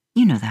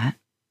 You know that.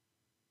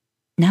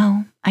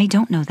 No, I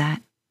don't know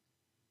that.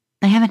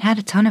 I haven't had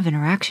a ton of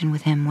interaction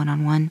with him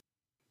one-on-one.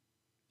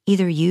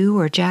 Either you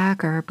or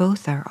Jack or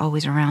both are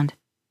always around.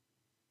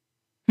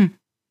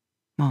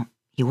 Well,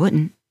 he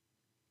wouldn't.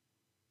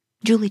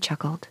 Julie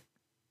chuckled.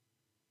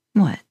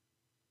 What?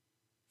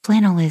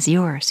 Flannel is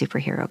your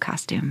superhero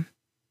costume.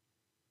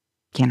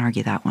 Can't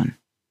argue that one.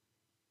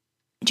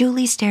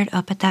 Julie stared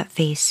up at that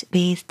face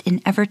bathed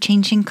in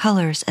ever-changing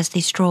colors as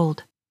they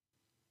strolled.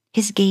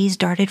 His gaze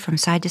darted from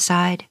side to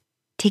side,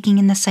 taking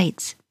in the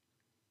sights.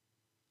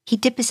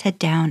 He'd dip his head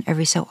down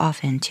every so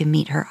often to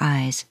meet her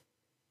eyes.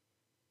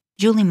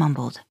 Julie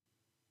mumbled,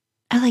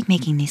 I like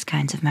making these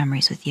kinds of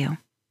memories with you.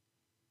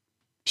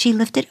 She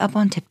lifted up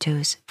on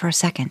tiptoes for a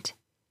second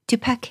to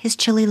peck his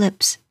chilly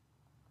lips.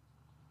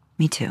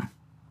 Me too,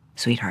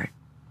 sweetheart.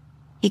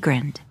 He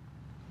grinned.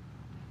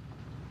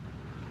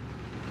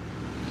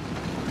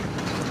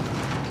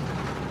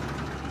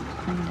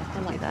 I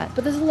like that.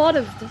 But there's a lot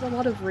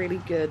of really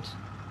good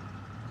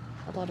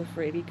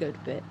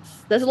bits.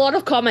 There's a lot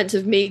of comments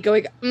of me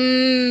going,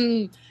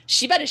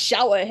 she better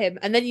shout at him,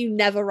 and then you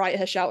never write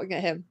her shouting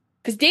at him.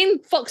 Because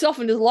Dean fucks off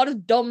and does a lot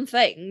of dumb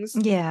things.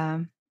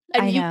 Yeah.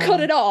 And you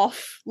cut it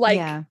off. Like,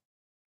 yeah.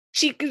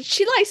 she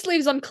likes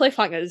leaves on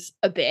cliffhangers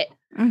a bit.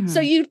 Mm-hmm. So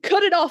you'd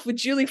cut it off with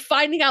Julie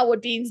finding out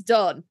what Dean's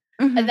done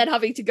and then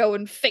having to go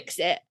and fix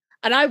it.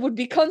 And I would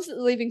be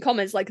constantly leaving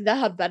comments like, there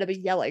had better be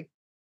yelling.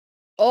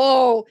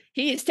 Oh,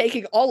 he is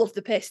taking all of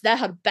the piss. There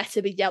had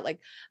better be yelling.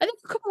 And then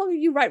come along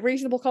and you write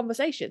reasonable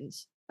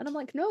conversations. And I'm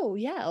like, no,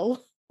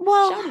 yell.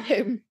 Well, shout at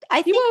him.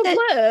 I think you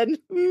won't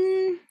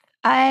learn.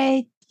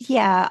 I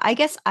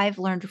guess I've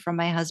learned from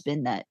my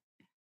husband that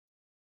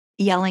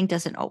yelling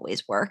doesn't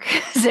always work.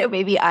 So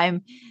maybe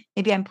I'm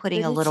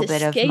putting a little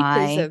bit of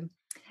my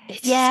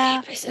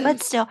escapism.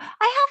 But still,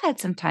 I have had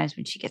some times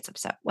when she gets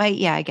upset. Well,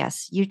 yeah, I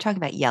guess you're talking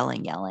about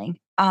yelling.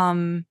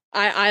 I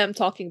am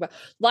talking about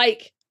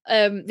like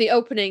the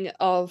opening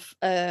of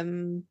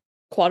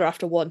Quarter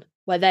After One,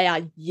 where they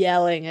are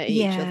yelling at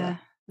each other.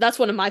 That's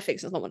one of my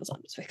fixes, not one of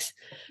Sandra's fix.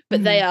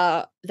 But they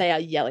are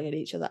yelling at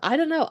each other. I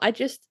don't know.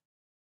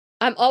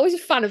 I'm always a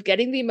fan of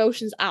getting the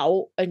emotions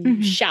out and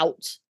you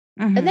shout.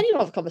 And then you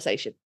have a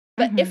conversation.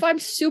 But if I'm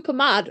super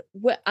mad,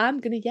 I'm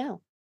going to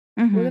yell.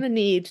 We're going to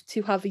need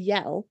to have a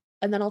yell,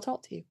 and then I'll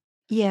talk to you.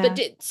 Yeah. But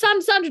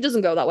Sandra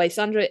doesn't go that way.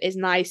 Sandra is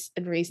nice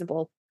and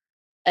reasonable.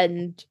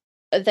 And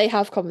they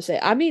have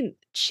conversation. I mean,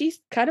 she's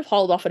kind of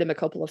hauled off at him a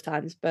couple of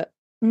times, but...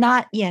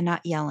 Not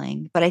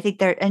yelling. But I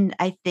think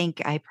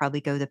I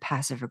probably go the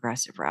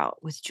passive-aggressive route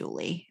with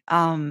Julie.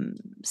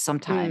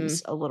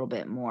 Sometimes a little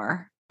bit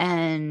more.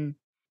 And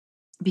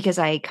because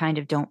I kind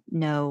of don't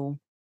know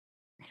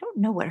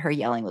what her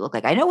yelling would look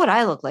like. I know what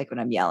I look like when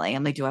I'm yelling.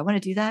 I'm like, do I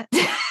want to do that?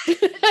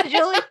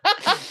 Julie?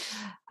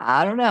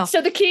 I don't know.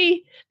 So the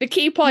key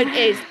point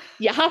is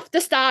you have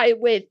to start it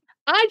with,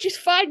 I just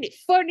find it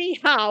funny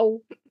how,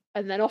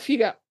 and then off you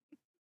go.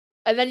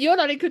 And then you're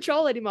not in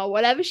control anymore.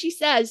 Whatever she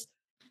says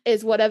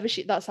is whatever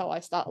that's how I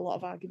start a lot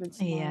of arguments.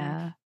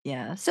 Yeah.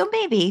 So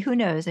maybe, who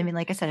knows? I mean,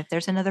 like I said, if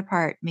there's another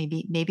part,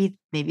 maybe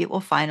it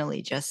will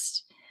finally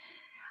just,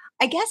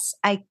 I guess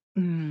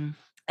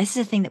this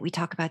is a thing that we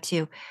talk about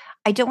too.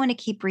 I don't want to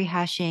keep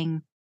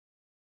rehashing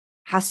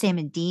how Sam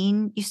and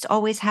Dean used to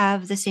always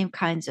have the same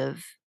kinds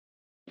of,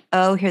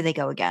 oh, here they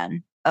go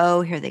again.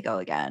 Oh, here they go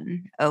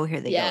again. Oh, here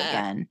they go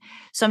again.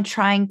 So I'm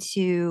trying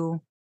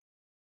to,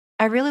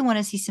 I really want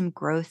to see some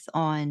growth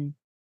on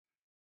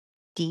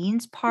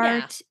Dean's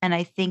part. And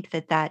I think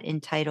that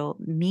entitled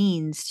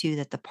means too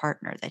that the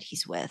partner that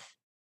he's with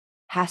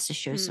has to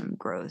show some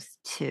growth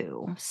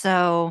too.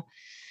 So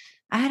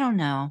I don't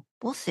know.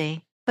 We'll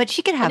see. But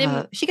she could have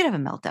a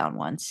meltdown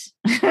once.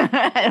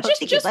 I don't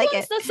think just like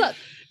once. it.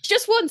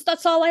 Just once.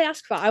 That's all I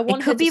ask for. I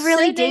want. It could be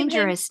really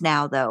dangerous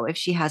now, though, if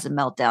she has a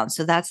meltdown.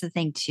 So that's the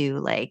thing too.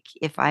 Like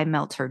if I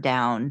melt her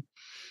down,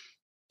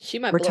 she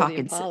might blow the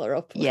Impala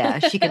up. Yeah,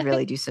 she could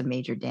really do some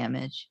major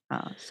damage.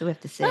 So we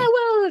have to see.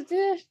 Well,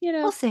 you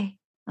know, we'll see.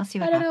 I'll see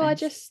what I don't happens. know.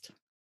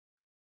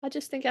 I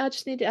just think I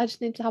just need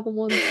to have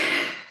one.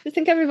 I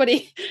think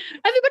everybody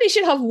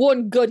should have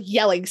one good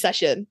yelling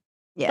session.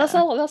 Yeah, that's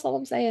all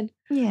I'm saying.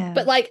 Yeah,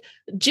 but like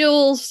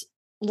Jules,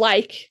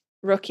 like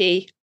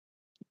Rookie,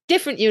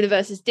 different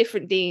universes,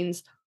 different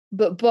deans,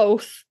 but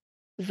both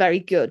very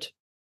good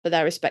for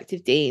their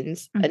respective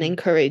deans and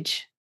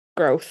encourage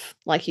growth,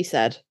 like you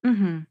said,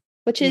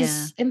 which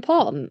is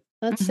important.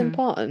 That's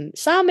important.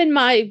 Sam in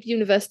my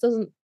universe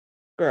doesn't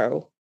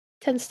grow.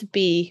 Tends to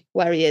be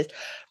where he is.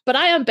 But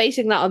I am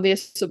basing that on the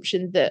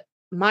assumption that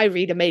my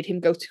reader made him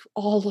go to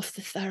all of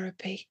the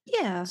therapy.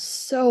 Yeah.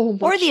 So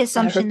much. Or the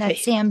assumption therapy.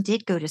 that Sam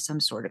did go to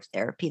some sort of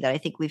therapy that I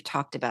think we've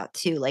talked about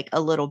too, like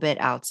a little bit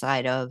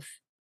outside of,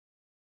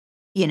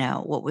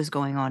 what was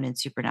going on in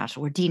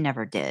Supernatural, where Dean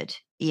never did,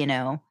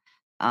 Yeah.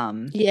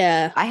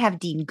 I have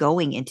Dean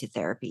going into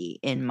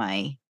therapy in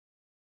my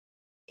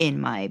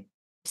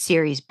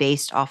series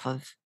based off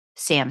of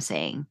Sam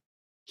saying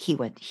he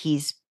went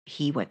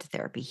to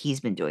therapy.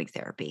 He's been doing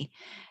therapy.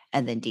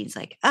 And then Dean's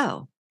like,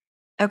 oh,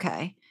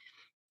 okay.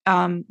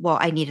 Well,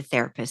 I need a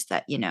therapist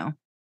that,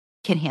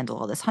 can handle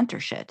all this hunter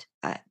shit.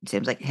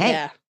 Sam's like,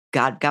 hey,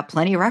 God got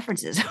plenty of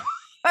references. So,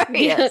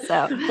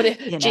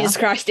 Jesus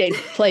Christ, Dean,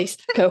 please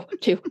go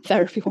to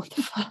therapy. What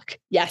the fuck?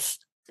 Yes.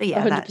 So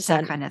yeah, 100%.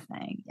 that kind of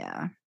thing.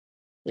 Yeah.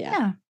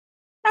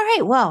 All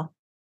right. Well,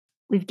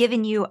 we've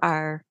given you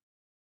our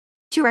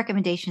 2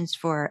 recommendations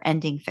for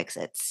ending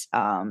fix-its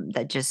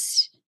that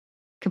just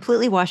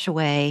completely wash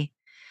away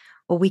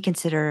what we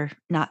consider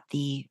not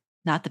the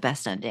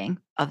best ending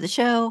of the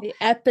show. The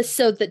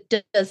episode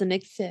that doesn't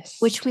exist.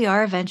 Which we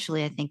are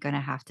eventually, I think, going to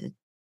have to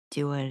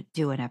do an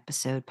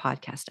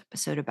podcast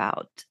episode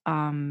about.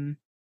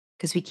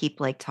 Because we keep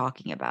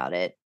talking about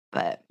it.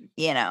 But,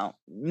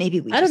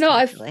 maybe we I don't know.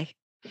 I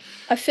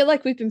feel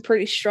like we've been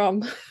pretty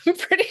strong.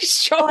 pretty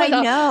strong. Oh, I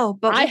know,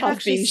 but I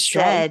have been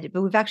strong.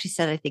 But we've actually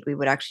said I think we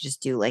would actually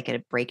just do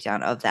a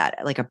breakdown of that,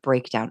 a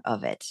breakdown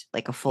of it,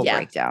 a full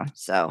breakdown.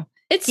 So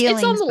it's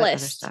on the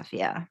list. Stuff,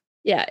 yeah,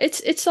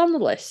 it's on the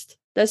list.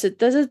 There's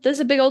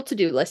a big old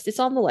to-do list. It's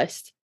on the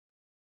list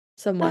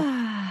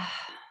somewhere.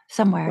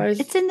 Somewhere.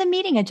 It's in the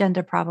meeting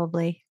agenda,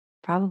 probably.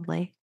 Yeah.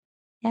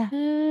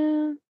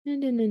 Somewhere,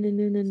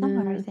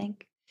 I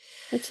think.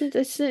 It's in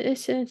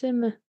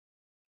my.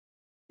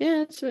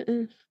 Yeah, it's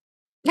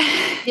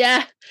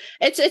yeah,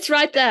 it's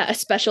right there. A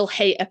special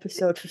hate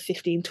episode for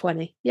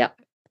 1520. Yep,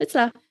 it's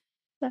there.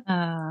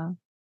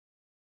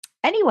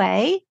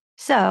 Anyway,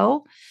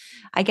 so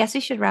I guess we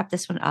should wrap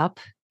this one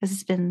up because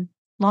it's been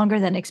longer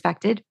than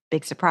expected.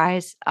 Big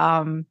surprise.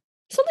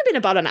 It's only been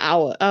about an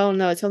hour. Oh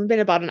no, it's only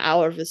been about an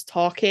hour of us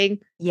talking.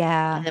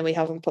 Yeah, and then we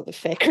haven't put the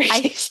fake.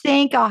 I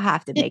think I'll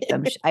have to make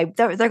them.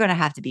 They're going to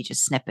have to be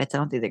just snippets. I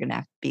don't think they're going to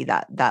have to be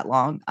that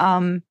long.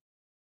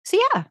 So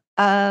yeah,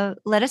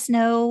 let us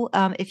know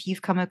if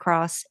you've come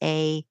across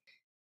a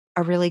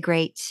really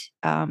great,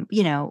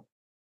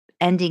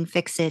 ending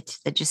fix-it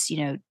that just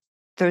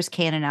throws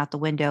Canon out the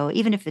window,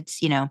 even if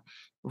it's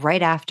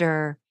right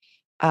after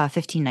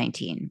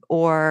 1519,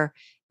 or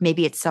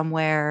maybe it's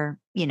somewhere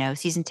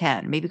season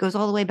 10, maybe goes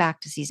all the way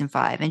back to season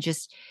 5 and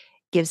just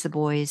gives the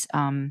boys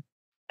a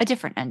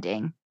different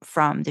ending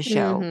from the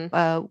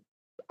show.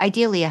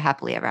 Ideally, a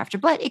happily ever after,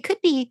 but it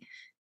could be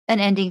an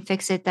ending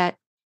fix-it that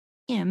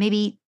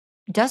maybe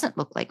doesn't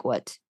look like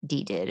what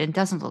Dee did and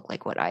doesn't look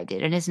like what I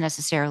did and isn't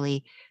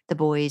necessarily the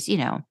boys,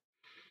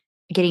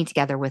 getting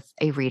together with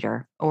a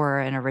reader or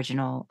an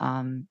original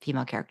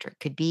female character. It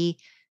could be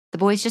the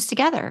boys just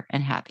together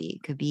and happy.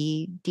 It could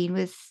be Dean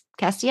with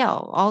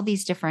Castiel. All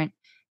these different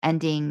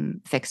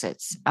ending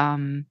fix-its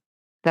that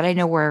I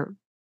know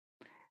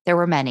there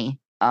were many.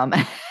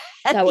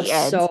 There were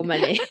so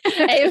many.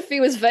 AFV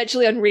was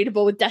virtually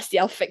unreadable with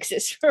Destiel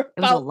fixes for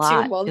about 2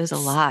 months. It was a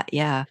lot,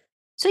 yeah.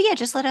 So yeah,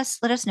 just let us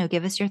know.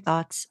 Give us your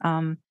thoughts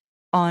on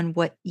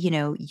what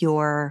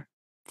your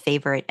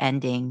favorite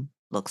ending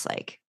looks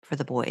like for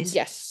the boys.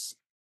 Yes.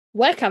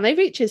 Where can they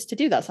reach us to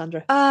do that,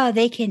 Sandra?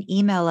 They can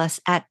email us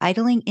at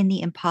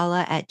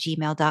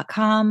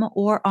idlingintheimpala@gmail.com,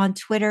 or on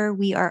Twitter,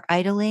 we are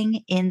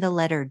idling in the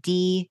letter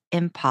D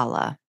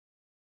Impala.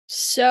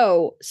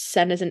 So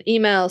send us an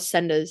email,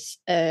 send us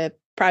a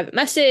private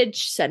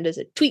message, send us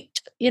a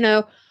tweet,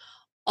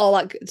 all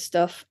that good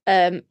stuff.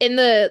 In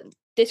the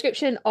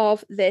description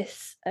of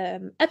this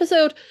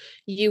episode,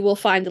 you will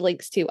find the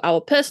links to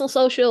our personal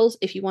socials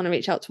if you want to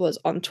reach out to us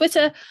on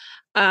Twitter,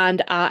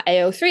 and our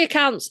AO3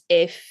 accounts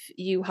if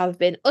you have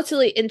been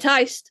utterly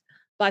enticed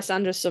by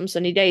Sandra's Some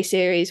Sunny Day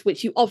series,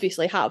 which you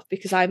obviously have,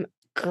 because I'm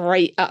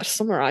great at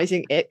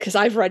summarizing it because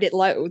I've read it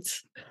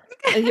loads.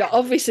 And you're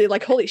obviously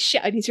like, holy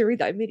shit, I need to read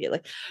that immediately.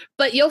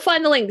 But you'll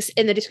find the links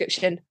in the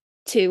description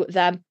to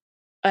them.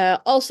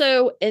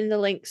 Also, in the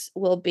links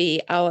will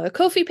be our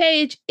Ko-fi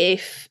page.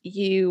 If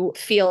you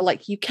feel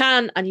like you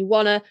can and you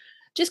want to,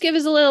 just give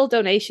us a little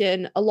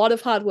donation. A lot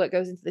of hard work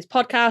goes into this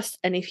podcast.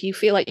 And if you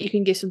feel like you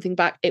can give something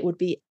back, it would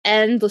be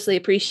endlessly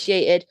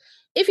appreciated.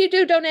 If you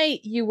do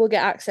donate, you will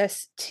get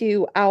access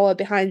to our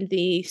behind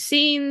the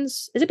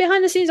scenes. Is it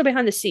behind the scenes or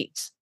behind the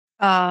seats?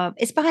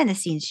 It's behind the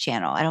scenes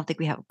channel. I don't think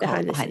we have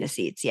behind the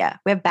seats. Yeah,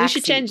 we have back. We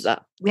should change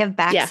that. We have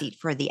backseat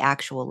for the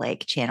actual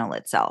like channel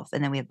itself,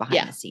 and then we have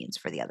behind the scenes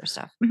for the other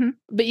stuff. Mm-hmm.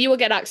 But you will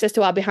get access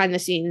to our behind the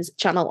scenes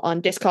channel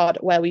on Discord,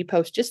 where we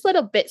post just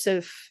little bits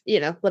of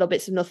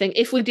nothing.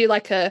 If we do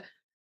like a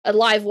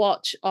live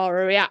watch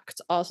or a react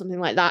or something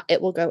like that,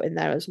 it will go in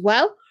there as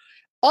well.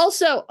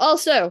 Also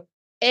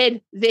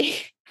in the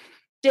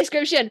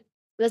description,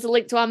 there's a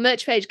link to our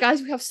merch page.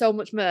 Guys, we have so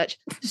much merch.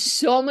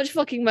 So much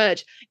fucking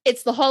merch.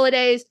 It's the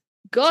holidays.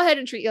 Go ahead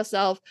and treat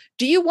yourself.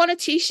 Do you want a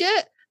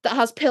t-shirt that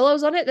has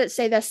pillows on it that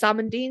say they're Sam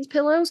and Dean's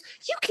pillows?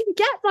 You can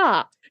get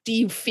that. Do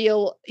you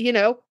feel,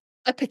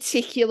 a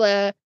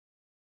particular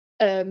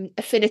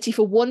affinity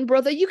for one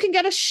brother? You can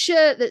get a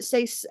shirt that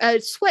says, a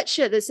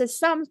sweatshirt that says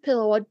Sam's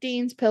pillow or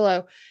Dean's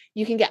pillow.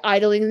 You can get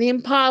Idling in the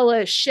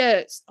Impala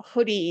shirts,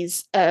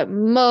 hoodies,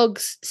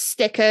 mugs,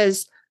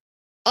 stickers,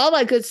 all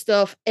that good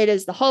stuff. It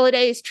is the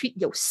holidays. Treat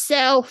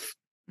yourself.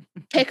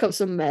 Pick up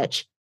some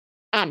merch.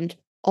 And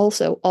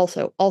also,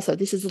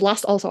 this is the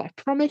last I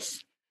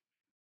promise.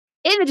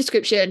 In the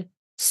description,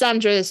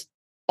 Sandra's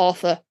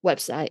author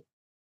website.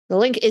 The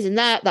link is in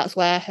there. That's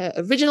where her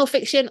original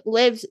fiction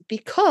lives,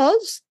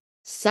 because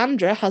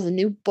Sandra has a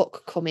new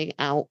book coming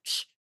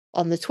out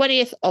on the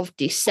 20th of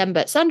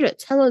December. Sandra,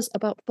 tell us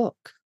about the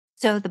book.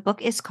 So the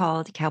book is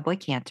called Cowboy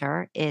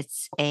Cantor.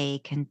 It's a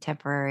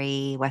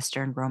contemporary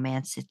Western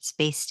romance. It's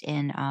based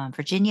in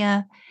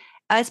Virginia.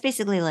 It's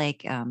basically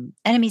like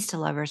enemies to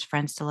lovers,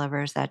 friends to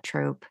lovers, that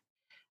trope.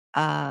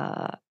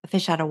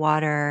 Fish out of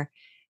water,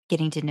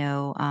 getting to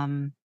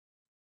know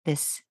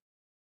this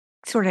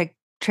sort of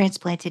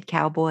transplanted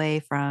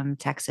cowboy from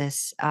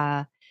Texas,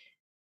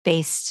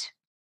 based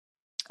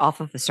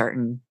off of a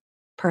certain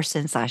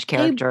person /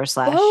 character /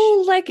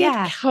 bow-legged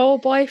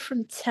cowboy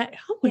from Texas.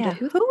 Who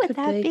would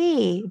that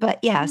be? But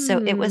yeah,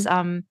 so it was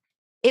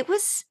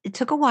it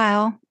took a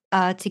while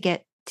to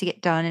get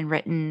done and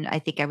written. I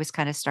think I was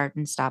kind of start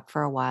and stop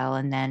for a while,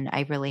 and then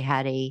I really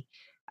had a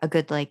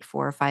good like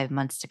 4 or 5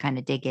 months to kind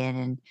of dig in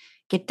and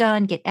get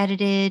done, get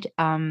edited.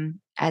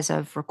 As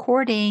of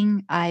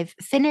recording, I've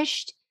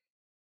finished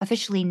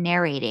officially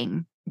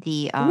narrating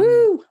the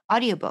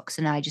audiobooks,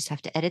 and I just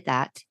have to edit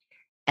that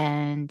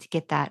and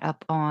get that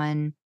up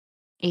on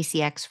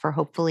ACX for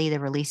hopefully the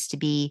release to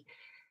be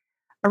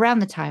around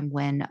the time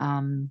when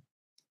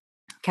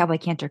Cowboy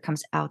Cantor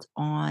comes out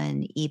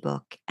on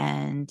ebook,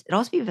 and it'll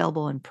also be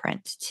available in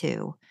print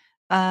too.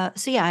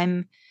 So yeah,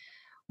 I'm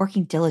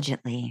working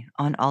diligently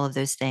on all of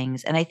those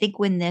things. And I think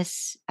when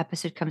this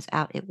episode comes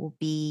out, it will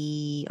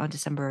be on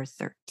December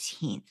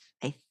 13th,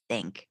 I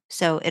think.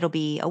 So it'll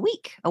be a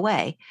week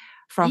away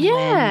from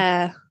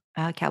when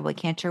Cowboy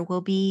Cantor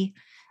will be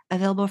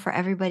available for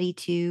everybody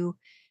to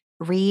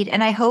read,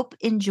 and I hope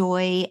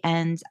enjoy.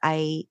 And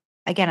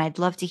I'd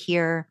love to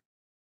hear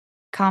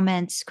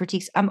comments,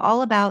 critiques. I'm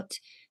all about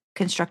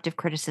constructive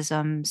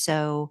criticism.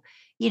 So,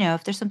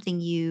 if there's something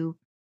you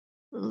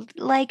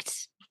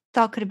liked,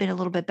 thought could have been a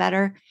little bit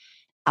better,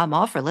 I'm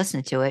all for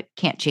listening to it.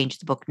 Can't change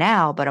the book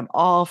now, but I'm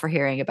all for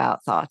hearing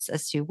about thoughts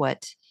as to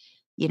what,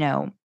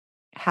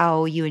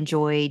 how you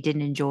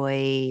didn't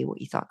enjoy,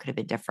 what you thought could have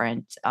been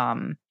different,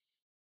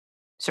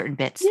 certain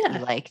bits that you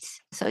liked.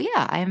 So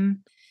yeah,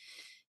 I'm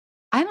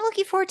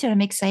looking forward to it.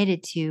 I'm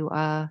excited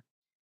to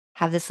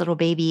have this little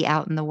baby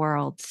out in the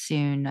world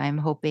soon. I'm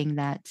hoping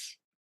that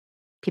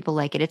people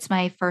like it. It's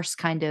my first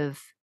kind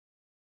of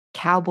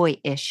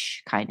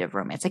cowboy-ish kind of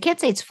romance. I can't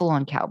say it's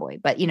full-on cowboy,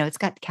 but it's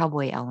got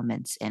cowboy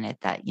elements in it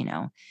that,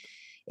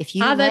 if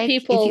you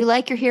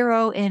like your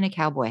hero in a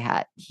cowboy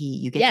hat,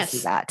 you get to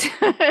see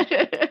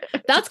that.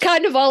 That's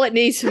kind of all it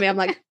needs for me. I'm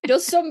like,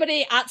 does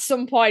somebody at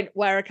some point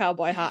wear a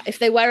cowboy hat? If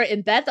they wear it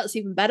in bed, that's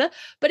even better.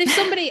 But if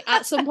somebody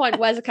at some point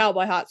wears a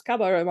cowboy hat, it's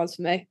cowboy romance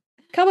for me.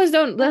 Cowboys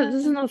don't.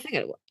 There's another thing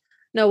anymore.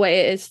 No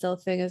way, it is still a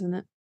thing, isn't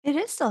it? It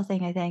is still a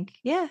thing, I think.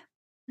 Yeah.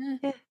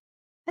 I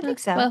think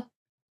so. Well,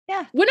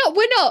 yeah.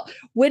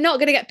 We're not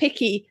going to get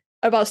picky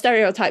about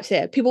stereotypes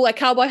here. People wear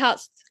cowboy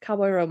hats,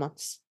 cowboy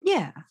romance.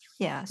 Yeah.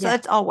 So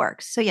it all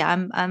works. So yeah,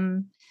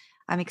 I'm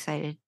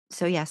excited.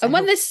 So yes. And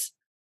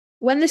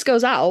when this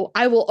goes out,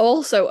 I will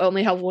also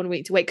only have 1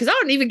 week to wait, because I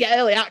don't even get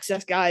early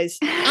access, guys.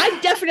 I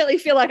definitely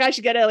feel like I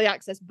should get early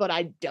access, but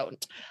I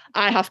don't.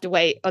 I have to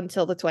wait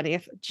until the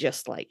 20th,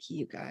 just like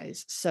you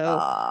guys.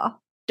 So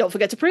don't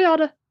forget to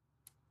pre-order.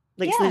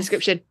 Links in the Yes.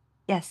 description.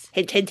 Yes.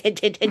 Hint, hint, hint,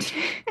 hint, hint.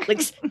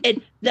 Links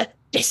in the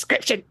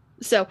description.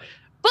 So,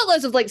 but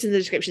loads of links in the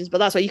descriptions, but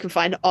that's where you can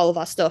find all of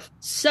our stuff.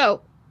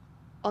 So,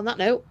 on that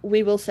note,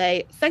 we will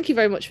say thank you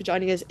very much for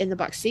joining us in the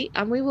back seat,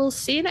 and we will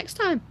see you next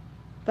time.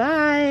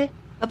 Bye.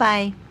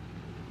 Bye-bye.